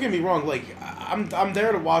 I mean, don't get me wrong. Like, I'm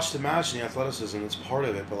there to watch the match and the athleticism. It's part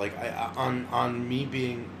of it. But like, on me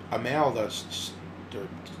being a male,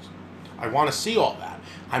 I want to see all that.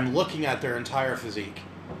 I'm looking at their entire physique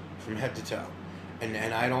from head to toe, and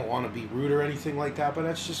I don't want to be rude or anything like that. But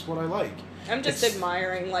that's just what I like. I'm just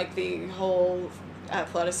admiring like the whole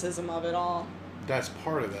athleticism of it all. That's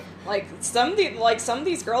part of it. Like some of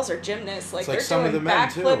these girls are gymnasts. Like, they're some doing of the men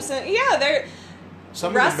backflips too. And they're.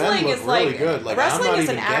 Some of the men look really good. Like, wrestling is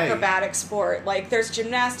an gay. acrobatic sport. Like, there's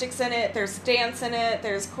gymnastics in it, there's dance in it,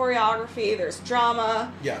 there's choreography, there's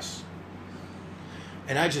drama. Yes.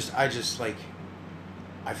 And I just like,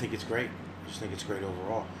 I think it's great. I just think it's great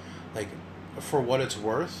overall. Like, for what it's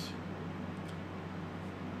worth,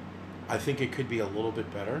 I think it could be a little bit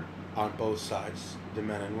better on both sides, the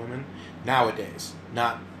men and women, nowadays.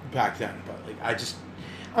 Not back then, but like,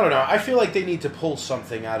 I don't know. I feel like they need to pull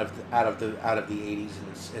something out of the 80s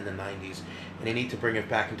and the 90s, and they need to bring it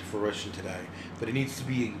back into fruition today. But it needs to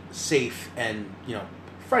be safe and,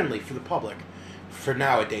 friendly for the public for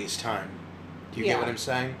nowadays time. Do you get what I'm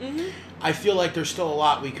saying? Mm-hmm. I feel like there's still a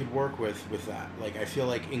lot we could work with that. Like, I feel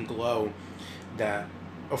like in GlOW, that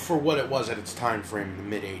for what it was at its time frame in the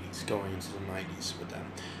mid 80s, going into the 90s with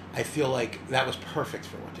them, I feel like that was perfect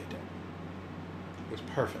for what they did. It was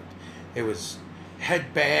perfect. It was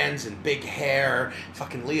headbands and big hair,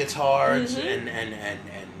 fucking leotards, and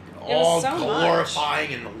all so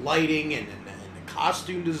glorifying, and the lighting and the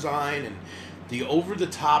costume design and the over the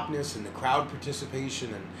topness and the crowd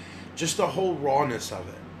participation and just the whole rawness of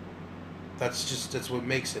it. That's what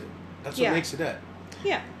makes it. That's what makes it.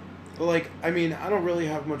 Yeah. But like, I mean, I don't really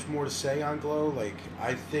have much more to say on GlOW. Like,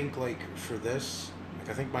 I think like for this,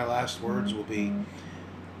 I think my last words will be,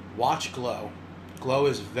 watch GlOW. GlOW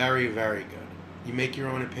is very, very good. You make your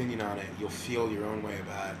own opinion on it. You'll feel your own way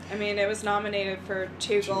about it. I mean, it was nominated for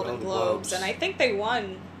two Golden Globes, and I think they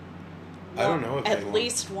won. I don't know if they won. At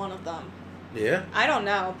least one of them. Yeah? I don't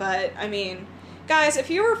know, but, I mean, guys, if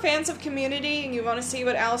you are fans of Community and you want to see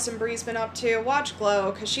what Allison Brie's been up to, watch GlOW,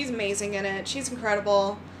 because she's amazing in it. She's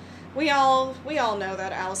incredible. We all know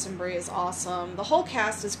that Allison Brie is awesome. The whole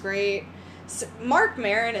cast is great. Mark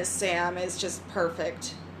Maron as Sam is just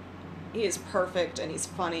perfect. He is perfect, and he's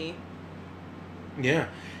funny. Yeah.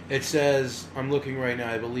 It says, I'm looking right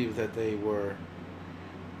now, I believe that they were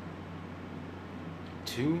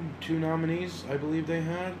two nominees, I believe they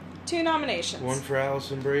had. 2 nominations. One for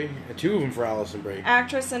Allison Brie. 2 of them for Allison Brie.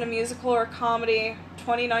 Actress in a musical or comedy,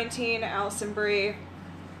 2019, Allison Brie.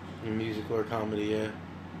 A musical or comedy, yeah.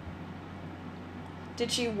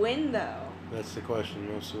 Did she win, though? That's the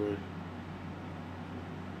question, most of it.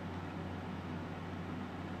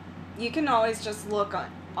 You can always just look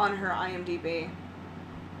on her IMDb.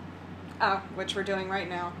 Oh, which we're doing right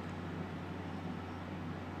now.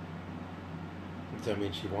 Does that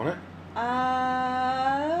mean she won it?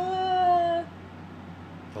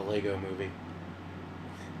 The Lego movie.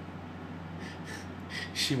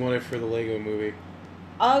 She won it for the Lego movie.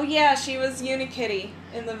 Oh yeah, she was Unikitty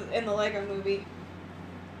in the Lego movie.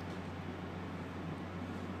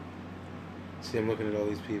 See, I'm looking at all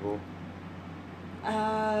these people.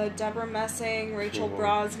 Deborah Messing, Rachel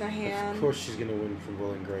Brosnahan. Of course she's going to win from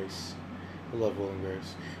Will and Grace. I love Will and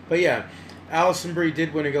Grace. But yeah, Allison Brie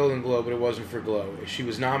did win a Golden Globe, but it wasn't for GlOW. She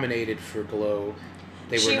was nominated for GlOW.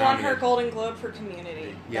 She won her Golden Globe for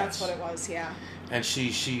Community. Yes. That's what it was, yeah. And she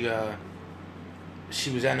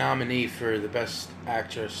was a nominee for the Best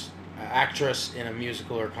Actress in a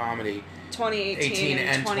Musical or Comedy 2018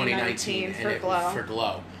 and 2019 for GlOW. For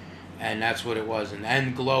GlOW. And that's what it was.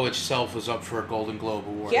 And GlOW itself was up for a Golden Globe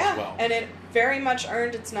Award as well. And it very much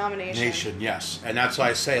earned its nomination. Yes. And that's why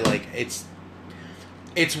I say, like, it's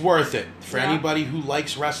worth it. For anybody who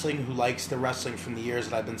likes wrestling, who likes the wrestling from the years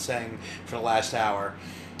that I've been saying for the last hour,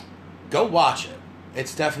 go watch it.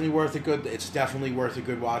 It's definitely worth a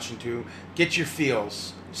good watching too. Get your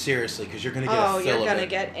feels, seriously, because you're going to get a feel of it. Oh, you're going to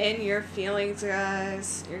get in your feelings,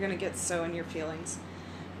 guys. You're going to get so in your feelings.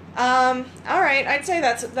 All right, I'd say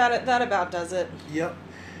that about does it. Yep.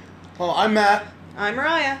 Well, I'm Matt. I'm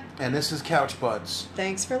Mariah. And this is Couch Buds.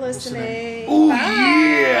 Thanks for listening. Oh,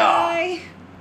 yeah!